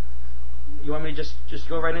before? You want me to just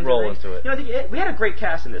go right into Roll into it. We had a great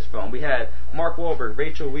cast in this film. We had Mark Wahlberg,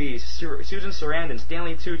 Rachel Weisz, Susan Sarandon,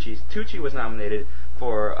 Stanley Tucci. Tucci was nominated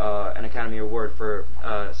for an Academy Award for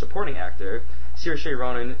supporting actor. Saoirse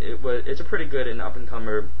Ronan, it's a pretty good and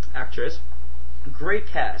up-and-comer actress. Great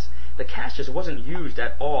cast. The cast just wasn't used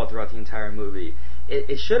at all throughout the entire movie.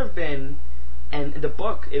 It should have been. And in the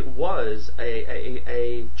book, it was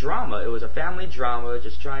a drama. It was a family drama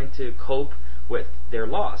just trying to cope with their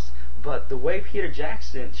loss. But the way Peter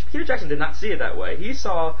Jackson did not see it that way. He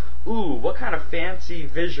saw, what kind of fancy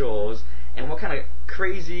visuals and what kind of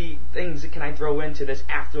crazy things can I throw into this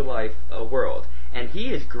afterlife world. And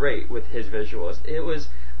he is great with his visuals. It was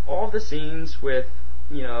all the scenes with,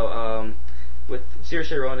 with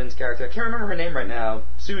Saoirse Ronan's character. I can't remember her name right now.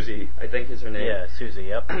 Susie, I think is her name. Yeah, Susie,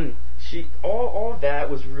 yep. All that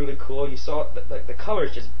was really cool. You saw the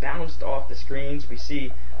colors just bounced off the screens. We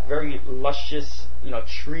see very luscious,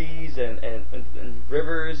 trees and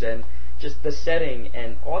rivers, and just the setting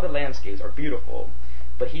and all the landscapes are beautiful.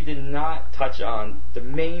 But he did not touch on the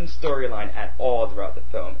main storyline at all throughout the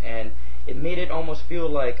film, and it made it almost feel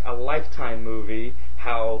like a Lifetime movie.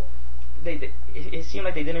 How it seemed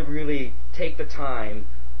like they didn't really take the time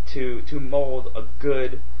to mold a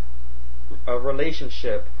good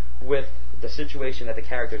relationship with the situation that the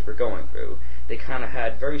characters were going through. They kind of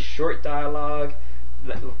had very short dialogue,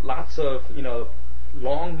 lots of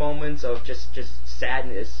long moments of just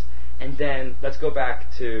sadness, and then let's go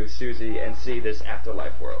back to Susie and see this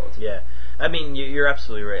afterlife world. Yeah, I mean you're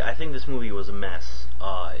absolutely right. I think this movie was a mess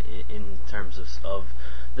in terms of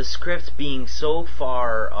the script being so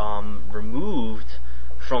far removed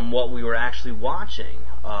from what we were actually watching.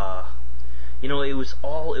 It was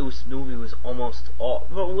all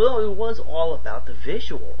about the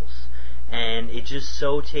visuals, and it just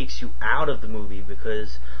so takes you out of the movie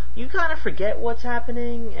because you kind of forget what's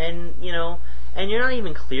happening, and you're not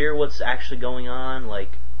even clear what's actually going on.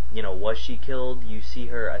 Like, was she killed?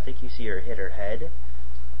 I think you see her hit her head.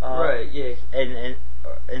 Right. Yeah. And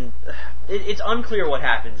it's unclear what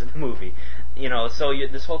happens in the movie. So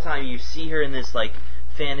this whole time you see her in this like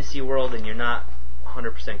fantasy world, and you're not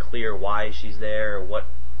 100% clear why she's there or what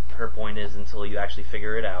her point is until you actually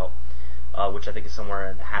figure it out, which I think is somewhere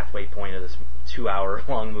at the halfway point of this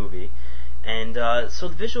 2-hour-long movie. And so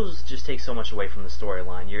the visuals just take so much away from the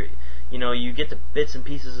storyline. You get the bits and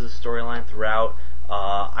pieces of the storyline throughout.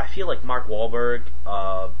 I feel like Mark Wahlberg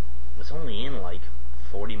was only in like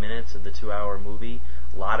 40 minutes of the 2-hour movie.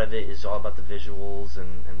 A lot of it is all about the visuals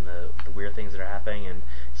and the weird things that are happening. And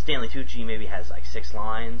Stanley Tucci maybe has like 6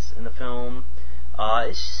 lines in the film.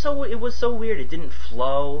 It was so weird. It didn't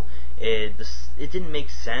flow. It didn't make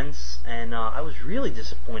sense, and I was really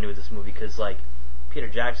disappointed with this movie because like Peter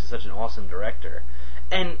Jackson's such an awesome director,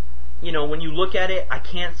 and when you look at it, I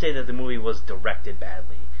can't say that the movie was directed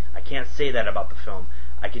badly. I can't say that about the film.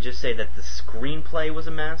 I could just say that the screenplay was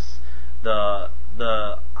a mess. The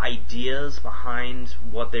ideas behind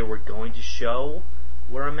what they were going to show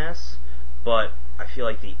were a mess. But I feel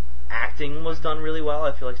like the acting was done really well.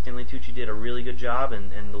 I feel like Stanley Tucci did a really good job,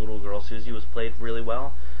 and the little girl Susie was played really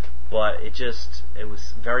well. But it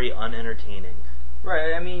was very unentertaining.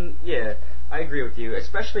 Right, I mean, yeah, I agree with you,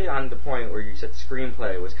 especially on the point where you said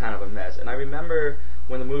screenplay was kind of a mess. And I remember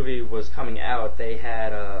when the movie was coming out, they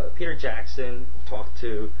had Peter Jackson talk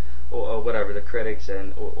to or whatever the critics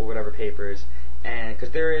and or whatever papers, and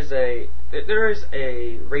because there is a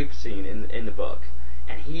rape scene in the book,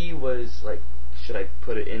 and he was like, should I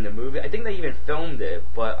put it in the movie? I think they even filmed it,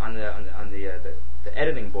 but on the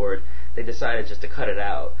editing board, they decided just to cut it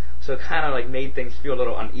out. So it kind of like made things feel a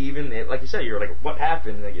little uneven. Like you said, you were like, what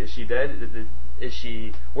happened? Like, is she dead?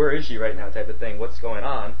 Where is she right now? Type of thing. What's going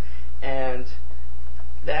on? And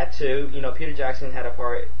that too, Peter Jackson had a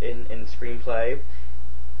part in the screenplay,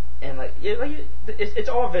 and it's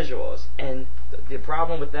all visuals. And the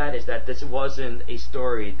problem with that is that this wasn't a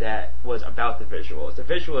story that was about the visuals. The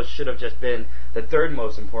visuals should have just been the third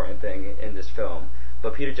most important thing in this film.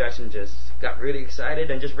 But Peter Jackson just got really excited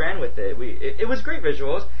and just ran with it. It was great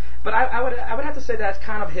visuals. But I would have to say that's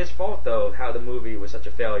kind of his fault, though, how the movie was such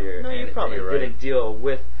a failure. No, you're probably right. It didn't deal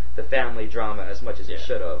with the family drama as much as it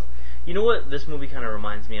should have. You know what this movie kind of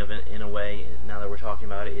reminds me of in a way, now that we're talking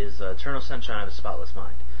about it, is Eternal Sunshine of the Spotless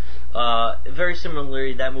Mind. Very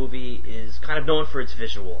similarly, that movie is kind of known for its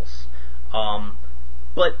visuals.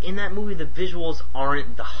 But in that movie, the visuals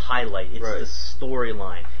aren't the highlight. It's the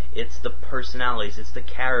storyline. It's the personalities. It's the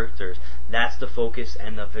characters. That's the focus,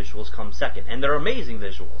 and the visuals come second. And they're amazing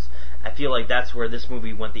visuals. I feel like that's where this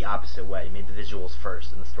movie went the opposite way. It made the visuals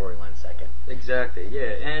first and the storyline second. Exactly,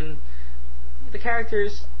 yeah. And the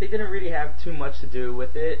characters, they didn't really have too much to do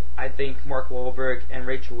with it. I think Mark Wahlberg and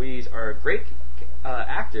Rachel Weisz are great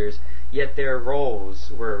actors, yet their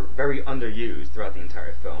roles were very underused throughout the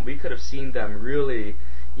entire film. We could have seen them really,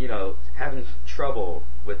 having trouble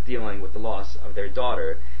with dealing with the loss of their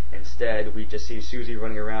daughter. Instead, we just see Susie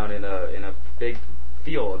running around in a big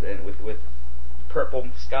field and with purple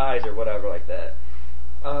skies or whatever like that.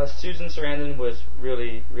 Susan Sarandon was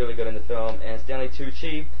really, really good in the film, and Stanley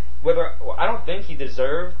Tucci. I don't think he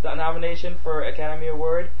deserved the nomination for Academy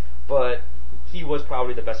Award, but he was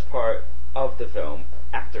probably the best part of the film,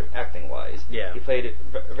 acting wise. Yeah. He played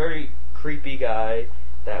a very creepy guy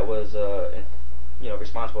that was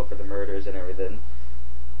responsible for the murders and everything.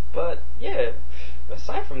 But yeah,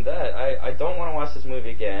 aside from that, I don't want to watch this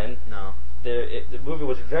movie again. No. The movie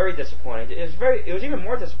was very disappointing. It was even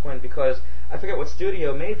more disappointing because I forget what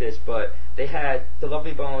studio made this, but they had The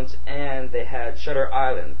Lovely Bones and they had Shutter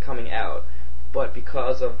Island coming out. But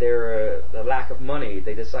because of the lack of money,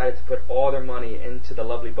 they decided to put all their money into The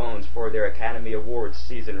Lovely Bones for their Academy Awards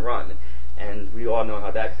season run. And we all know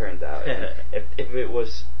how that turned out. if it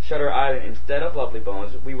was Shutter Island instead of Lovely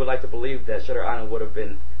Bones, we would like to believe that Shutter Island would have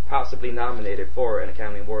been possibly nominated for an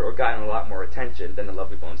Academy Award or gotten a lot more attention than The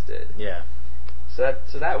Lovely Bones did. Yeah. So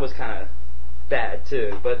that was kind of bad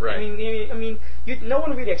too. But right. I mean, no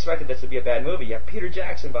one really expected this to be a bad movie. You have Peter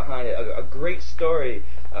Jackson behind it, a great story,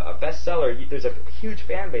 a bestseller. There's a huge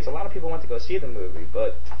fan base. A lot of people went to go see the movie,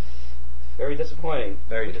 but very disappointing.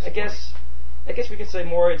 Very disappointing. I guess we could say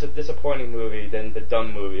more it's a disappointing movie than the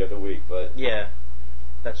dumb movie of the week. But yeah,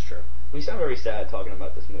 that's true. We sound very sad talking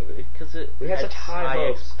about this movie. Because we had such high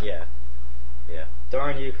hopes. Yeah.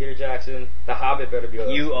 Darn you, Peter Jackson. The Hobbit better be with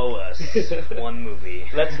us. You owe us one movie.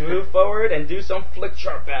 Let's move forward and do some flick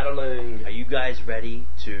chart battling. Are you guys ready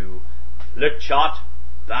to flick chart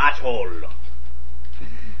battle?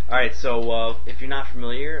 Alright, so if you're not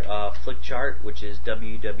familiar, Flickchart, which is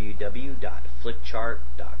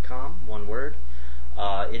www.flickchart.com, one word,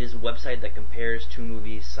 it is a website that compares two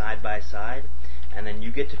movies side by side, and then you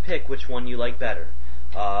get to pick which one you like better.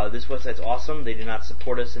 This website's awesome. They do not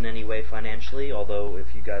support us in any way financially, although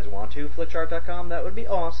if you guys want to, flickchart.com, that would be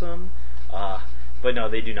awesome. But no,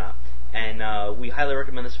 they do not. And we highly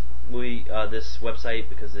recommend this website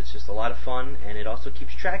because it's just a lot of fun, and it also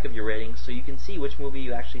keeps track of your ratings, so you can see which movie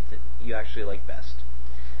you actually like best.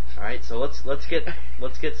 All right, so let's get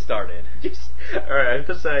started. All right, I have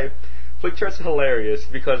to say, Flickchart's hilarious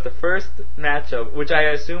because the first matchup, which I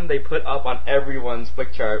assume they put up on everyone's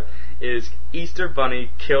Flickchart, is Easter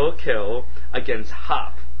Bunny Kill Kill against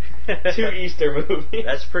Hop. Two Easter movies.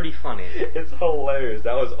 That's pretty funny. It's hilarious.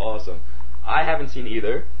 That was awesome. I haven't seen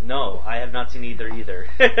either. No, I have not seen either.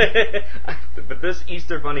 But this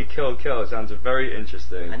Easter Bunny Kill Kill sounds very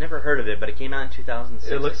interesting. I never heard of it, but it came out in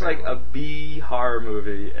 2006. It looks like a B horror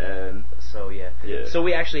movie, and So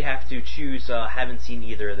we actually have to choose. Haven't seen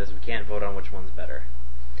either of this. We can't vote on which one's better.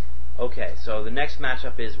 Okay, so the next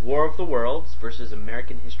matchup is War of the Worlds versus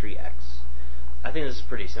American History X. I think this is a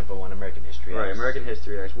pretty simple one, American History X. Right, American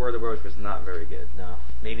History X. War of the Worlds was not very good. No,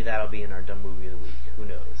 maybe that'll be in our dumb movie of the week. Who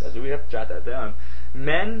knows? We have to jot that down.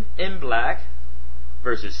 Men in Black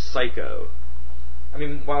versus Psycho. I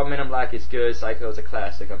mean, while Men in Black is good, Psycho is a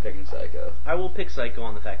classic. I'm picking Psycho. I will pick Psycho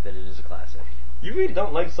on the fact that it is a classic. You really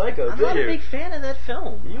don't like Psycho, I'm do you? not a big fan of that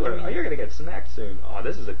film. You're gonna get smacked soon. Oh,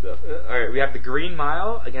 this is a tough. All right, we have The Green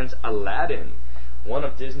Mile against Aladdin, one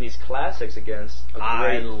of Disney's classics against a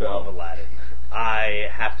great film. I love Aladdin. I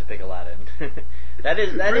have to pick Aladdin. that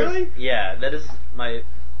really? is yeah. That is my.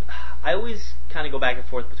 I always kind of go back and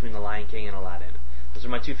forth between The Lion King and Aladdin. Those are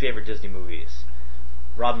my two favorite Disney movies.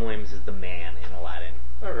 Robin Williams is the man in Aladdin.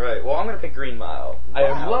 All right. Well, I'm gonna pick Green Mile.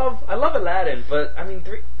 Wow. I love Aladdin, but I mean,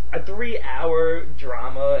 a 3-hour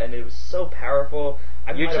drama, and it was so powerful.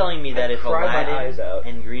 You're telling me that if Aladdin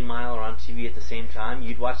and Green Mile are on TV at the same time,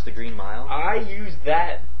 you'd watch The Green Mile? I use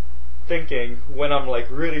that thinking when I'm like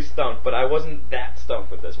really stumped, but I wasn't that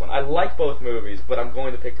stumped with this one. I like both movies, but I'm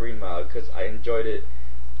going to pick Green Mile because I enjoyed it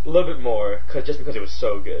a little bit more, just because it was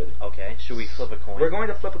so good. Okay, should we flip a coin? We're going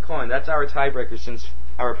to flip a coin. That's our tiebreaker since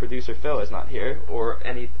our producer Phil is not here, or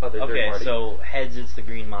any other third party. Okay, so heads it's The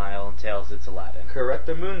Green Mile, and tails it's Aladdin.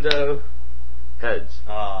 Correctamundo. Heads.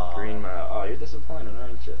 Oh. Green Mile. Oh, you're disappointed,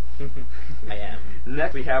 aren't you? I am.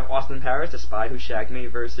 Next, we have Austin Powers, The Spy Who Shagged Me,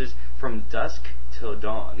 versus From Dusk Till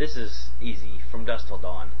Dawn. This is easy. From Dusk Till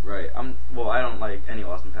Dawn. Right. I don't like any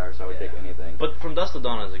Austin Powers, so I would take anything. But From Dusk Till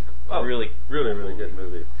Dawn is a really good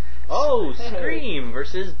movie. Oh, Scream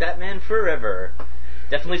versus Batman Forever.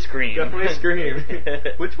 Definitely Scream. Definitely Scream.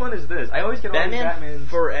 Which one is this? I always get all these Batman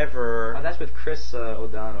Forever. Oh, that's with Chris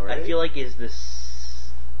O'Donnell, right? I feel like is this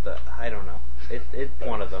I don't know. It's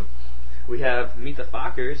one of them. We have Meet the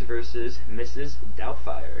Fockers versus Mrs.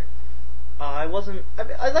 Doubtfire. I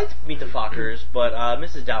liked Meet the Fockers, but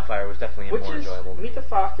Mrs. Doubtfire was definitely a more enjoyable. Meet the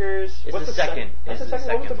Fockers. It's the second. That's the second.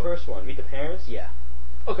 What was the first one? Meet the Parents. Yeah.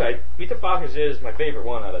 Okay, Meet the Fockers is my favorite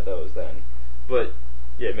one out of those then, but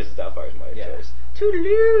yeah, Mrs. Doubtfire is my choice.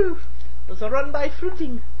 Toodaloo! There's a run by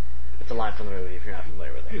fruiting. It's a line from the movie if you're not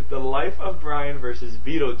familiar with it. The Life of Brian versus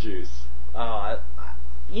Beetlejuice.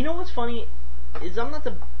 You know what's funny is I'm not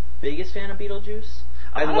the biggest fan of Beetlejuice.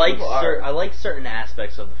 I like certain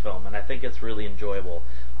aspects of the film, and I think it's really enjoyable.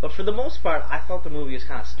 But for the most part, I thought the movie was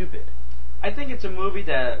kind of stupid. I think it's a movie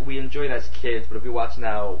that we enjoyed as kids, but if we watch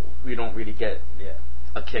now, we don't really get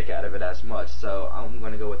a kick out of it as much. So I'm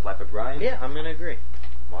going to go with Life of Brian. Yeah, I'm going to agree.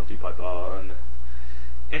 Monty Python.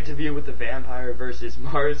 Interview with the Vampire versus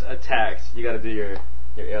Mars Attacks. You got to do your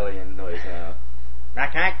alien noise now.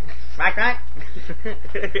 Rack. I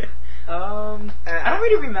don't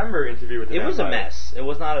really remember Interview with the Vampire. It was a mess. It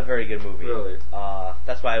was not a very good movie. Really?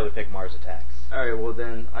 That's why I would pick Mars Attacks. Alright, well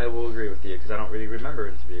then I will agree with you because I don't really remember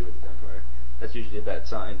Interview with the Vampire. That's usually a bad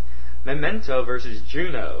sign. Memento versus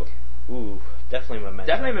Juno. Ooh, definitely Memento.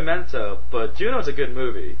 Definitely Memento, but Juno's a good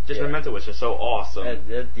movie. Memento was just so awesome.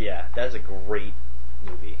 That's a great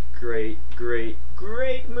movie. Great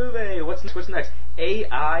movie. What's next?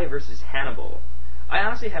 AI versus Hannibal. I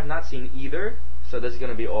honestly have not seen either, so this is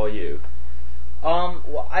going to be all you.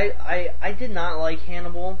 Well, I did not like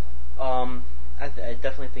Hannibal. I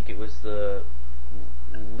definitely think it was the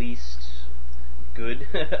least good.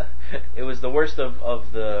 It was the worst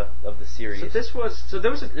of the series. So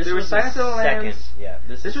there was Silence of the Lambs. Yeah,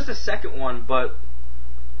 this was the second one, but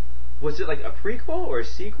was it like a prequel or a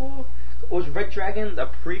sequel? Was Red Dragon a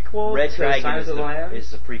prequel to Silence of the Lambs?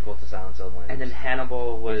 Is a prequel to Silence of the Lambs. And then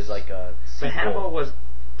Hannibal was like a sequel. But Hannibal was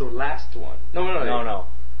the last one. No.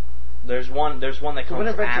 There's one that comes after. When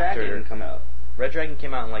did Red Dragon come out? Red Dragon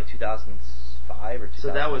came out in like 2005 or 2006.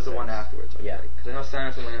 So that was the one afterwards. Okay. Yeah. Because I know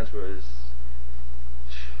Silence of the Lambs was...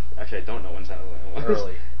 Actually, I don't know when Silence of the Lambs was.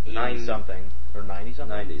 Early. 90-something. Or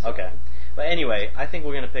 90-something? 90s. Okay. But anyway, I think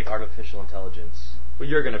we're going to pick Artificial Intelligence. Well,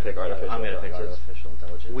 you're going to pick Artificial Intelligence. I'm going to pick Artificial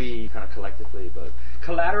Intelligence. We kind of collectively, but...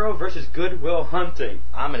 Collateral versus Good Will Hunting.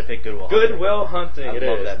 I'm going to pick Good Will Hunting. Good Will Hunting. I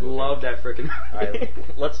love that movie. Love that freaking movie. Alright,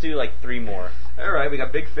 let's do like 3 more. Alright, we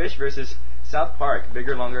got Big Fish versus South Park.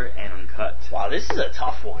 Bigger, longer, and uncut. Wow, this is a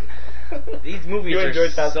tough one. These movies you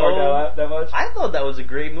enjoyed South Park that much? I thought that was a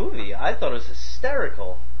great movie. I thought it was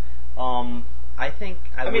hysterical. I think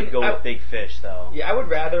I would go with Big Fish, though. Yeah, I would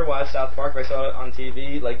rather watch South Park if I saw it on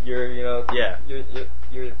TV, like your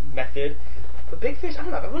method. But Big Fish, I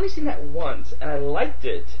don't know. I've only seen that once, and I liked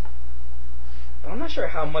it. But I'm not sure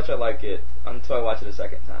how much I like it until I watch it a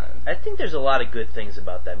second time. I think there's a lot of good things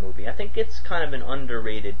about that movie. I think it's kind of an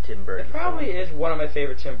underrated Tim Burton It probably film. is one of my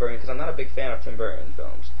favorite Tim Burton, because I'm not a big fan of Tim Burton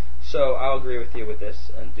films. So I'll agree with you with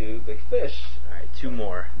this and do Big Fish. Alright, 2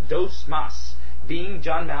 more. Dos Mas. Being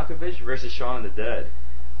John Malkovich versus Shaun of the Dead.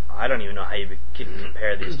 I don't even know how you can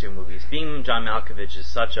compare these 2 movies. Being John Malkovich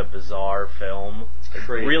is such a bizarre film. It's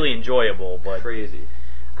crazy. Really enjoyable, but Crazy.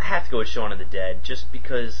 I have to go with Shaun of the Dead just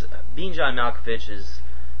because Being John Malkovich is.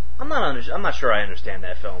 I'm not sure I understand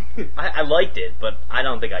that film. I liked it, but I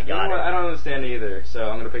don't think I got it. I don't understand either, so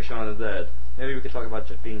I'm going to pick Shaun of the Dead. Maybe we could talk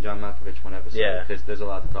about Being John Malkovich one episode, Yeah. because there's a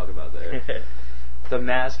lot to talk about there. The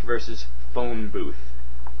Mask versus Phone Booth.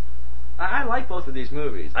 I like both of these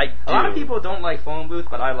movies. I do. A lot of people don't like Phone Booth,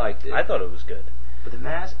 but I liked it. I thought it was good. But The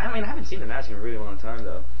Mask, I haven't seen The Mask in a really long time,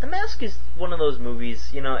 though. The Mask is one of those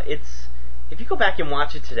movies, if you go back and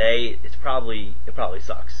watch it today, it probably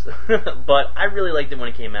sucks. But I really liked it when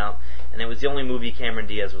it came out, and it was the only movie Cameron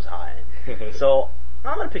Diaz was high in. So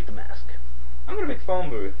I'm gonna pick The Mask. I'm going to pick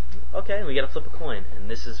Phone Booth. Okay, we gotta flip a coin, and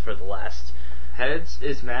this is for the last. Heads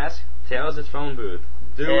is Mask, tails is Phone Booth.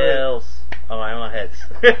 Do Tails. Oh, I want heads.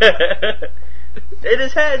 It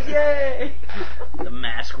is heads, yay! The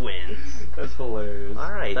Mask wins. That's hilarious.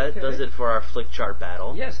 Alright, that does it for our Flick Chart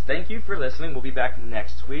battle. Yes, thank you for listening. We'll be back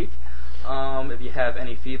next week. If you have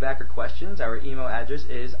any feedback or questions, our email address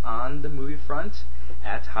is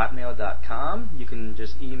onthemoviefront@hotmail.com. You can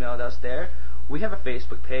just email us there. We have a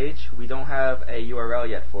Facebook page. We don't have a URL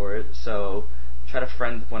yet for it, so try to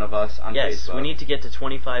friend one of us on Facebook. Yes, we need to get to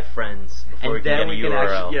 25 friends before we can get a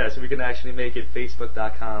URL. So we can actually make it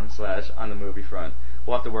facebook.com/onthemoviefront.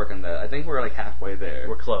 We'll have to work on that. I think we're like halfway there.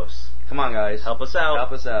 We're close. Come on, guys. Help us out.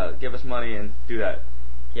 Help us out. Give us money and do that.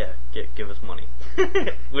 Yeah, give us money.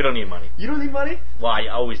 We don't need money. You don't need money? Well, I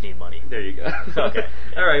always need money. There you go. Okay.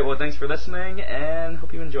 All right, well, thanks for listening, and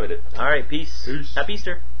hope you enjoyed it. All right, peace. Peace. Happy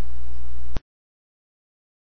Easter.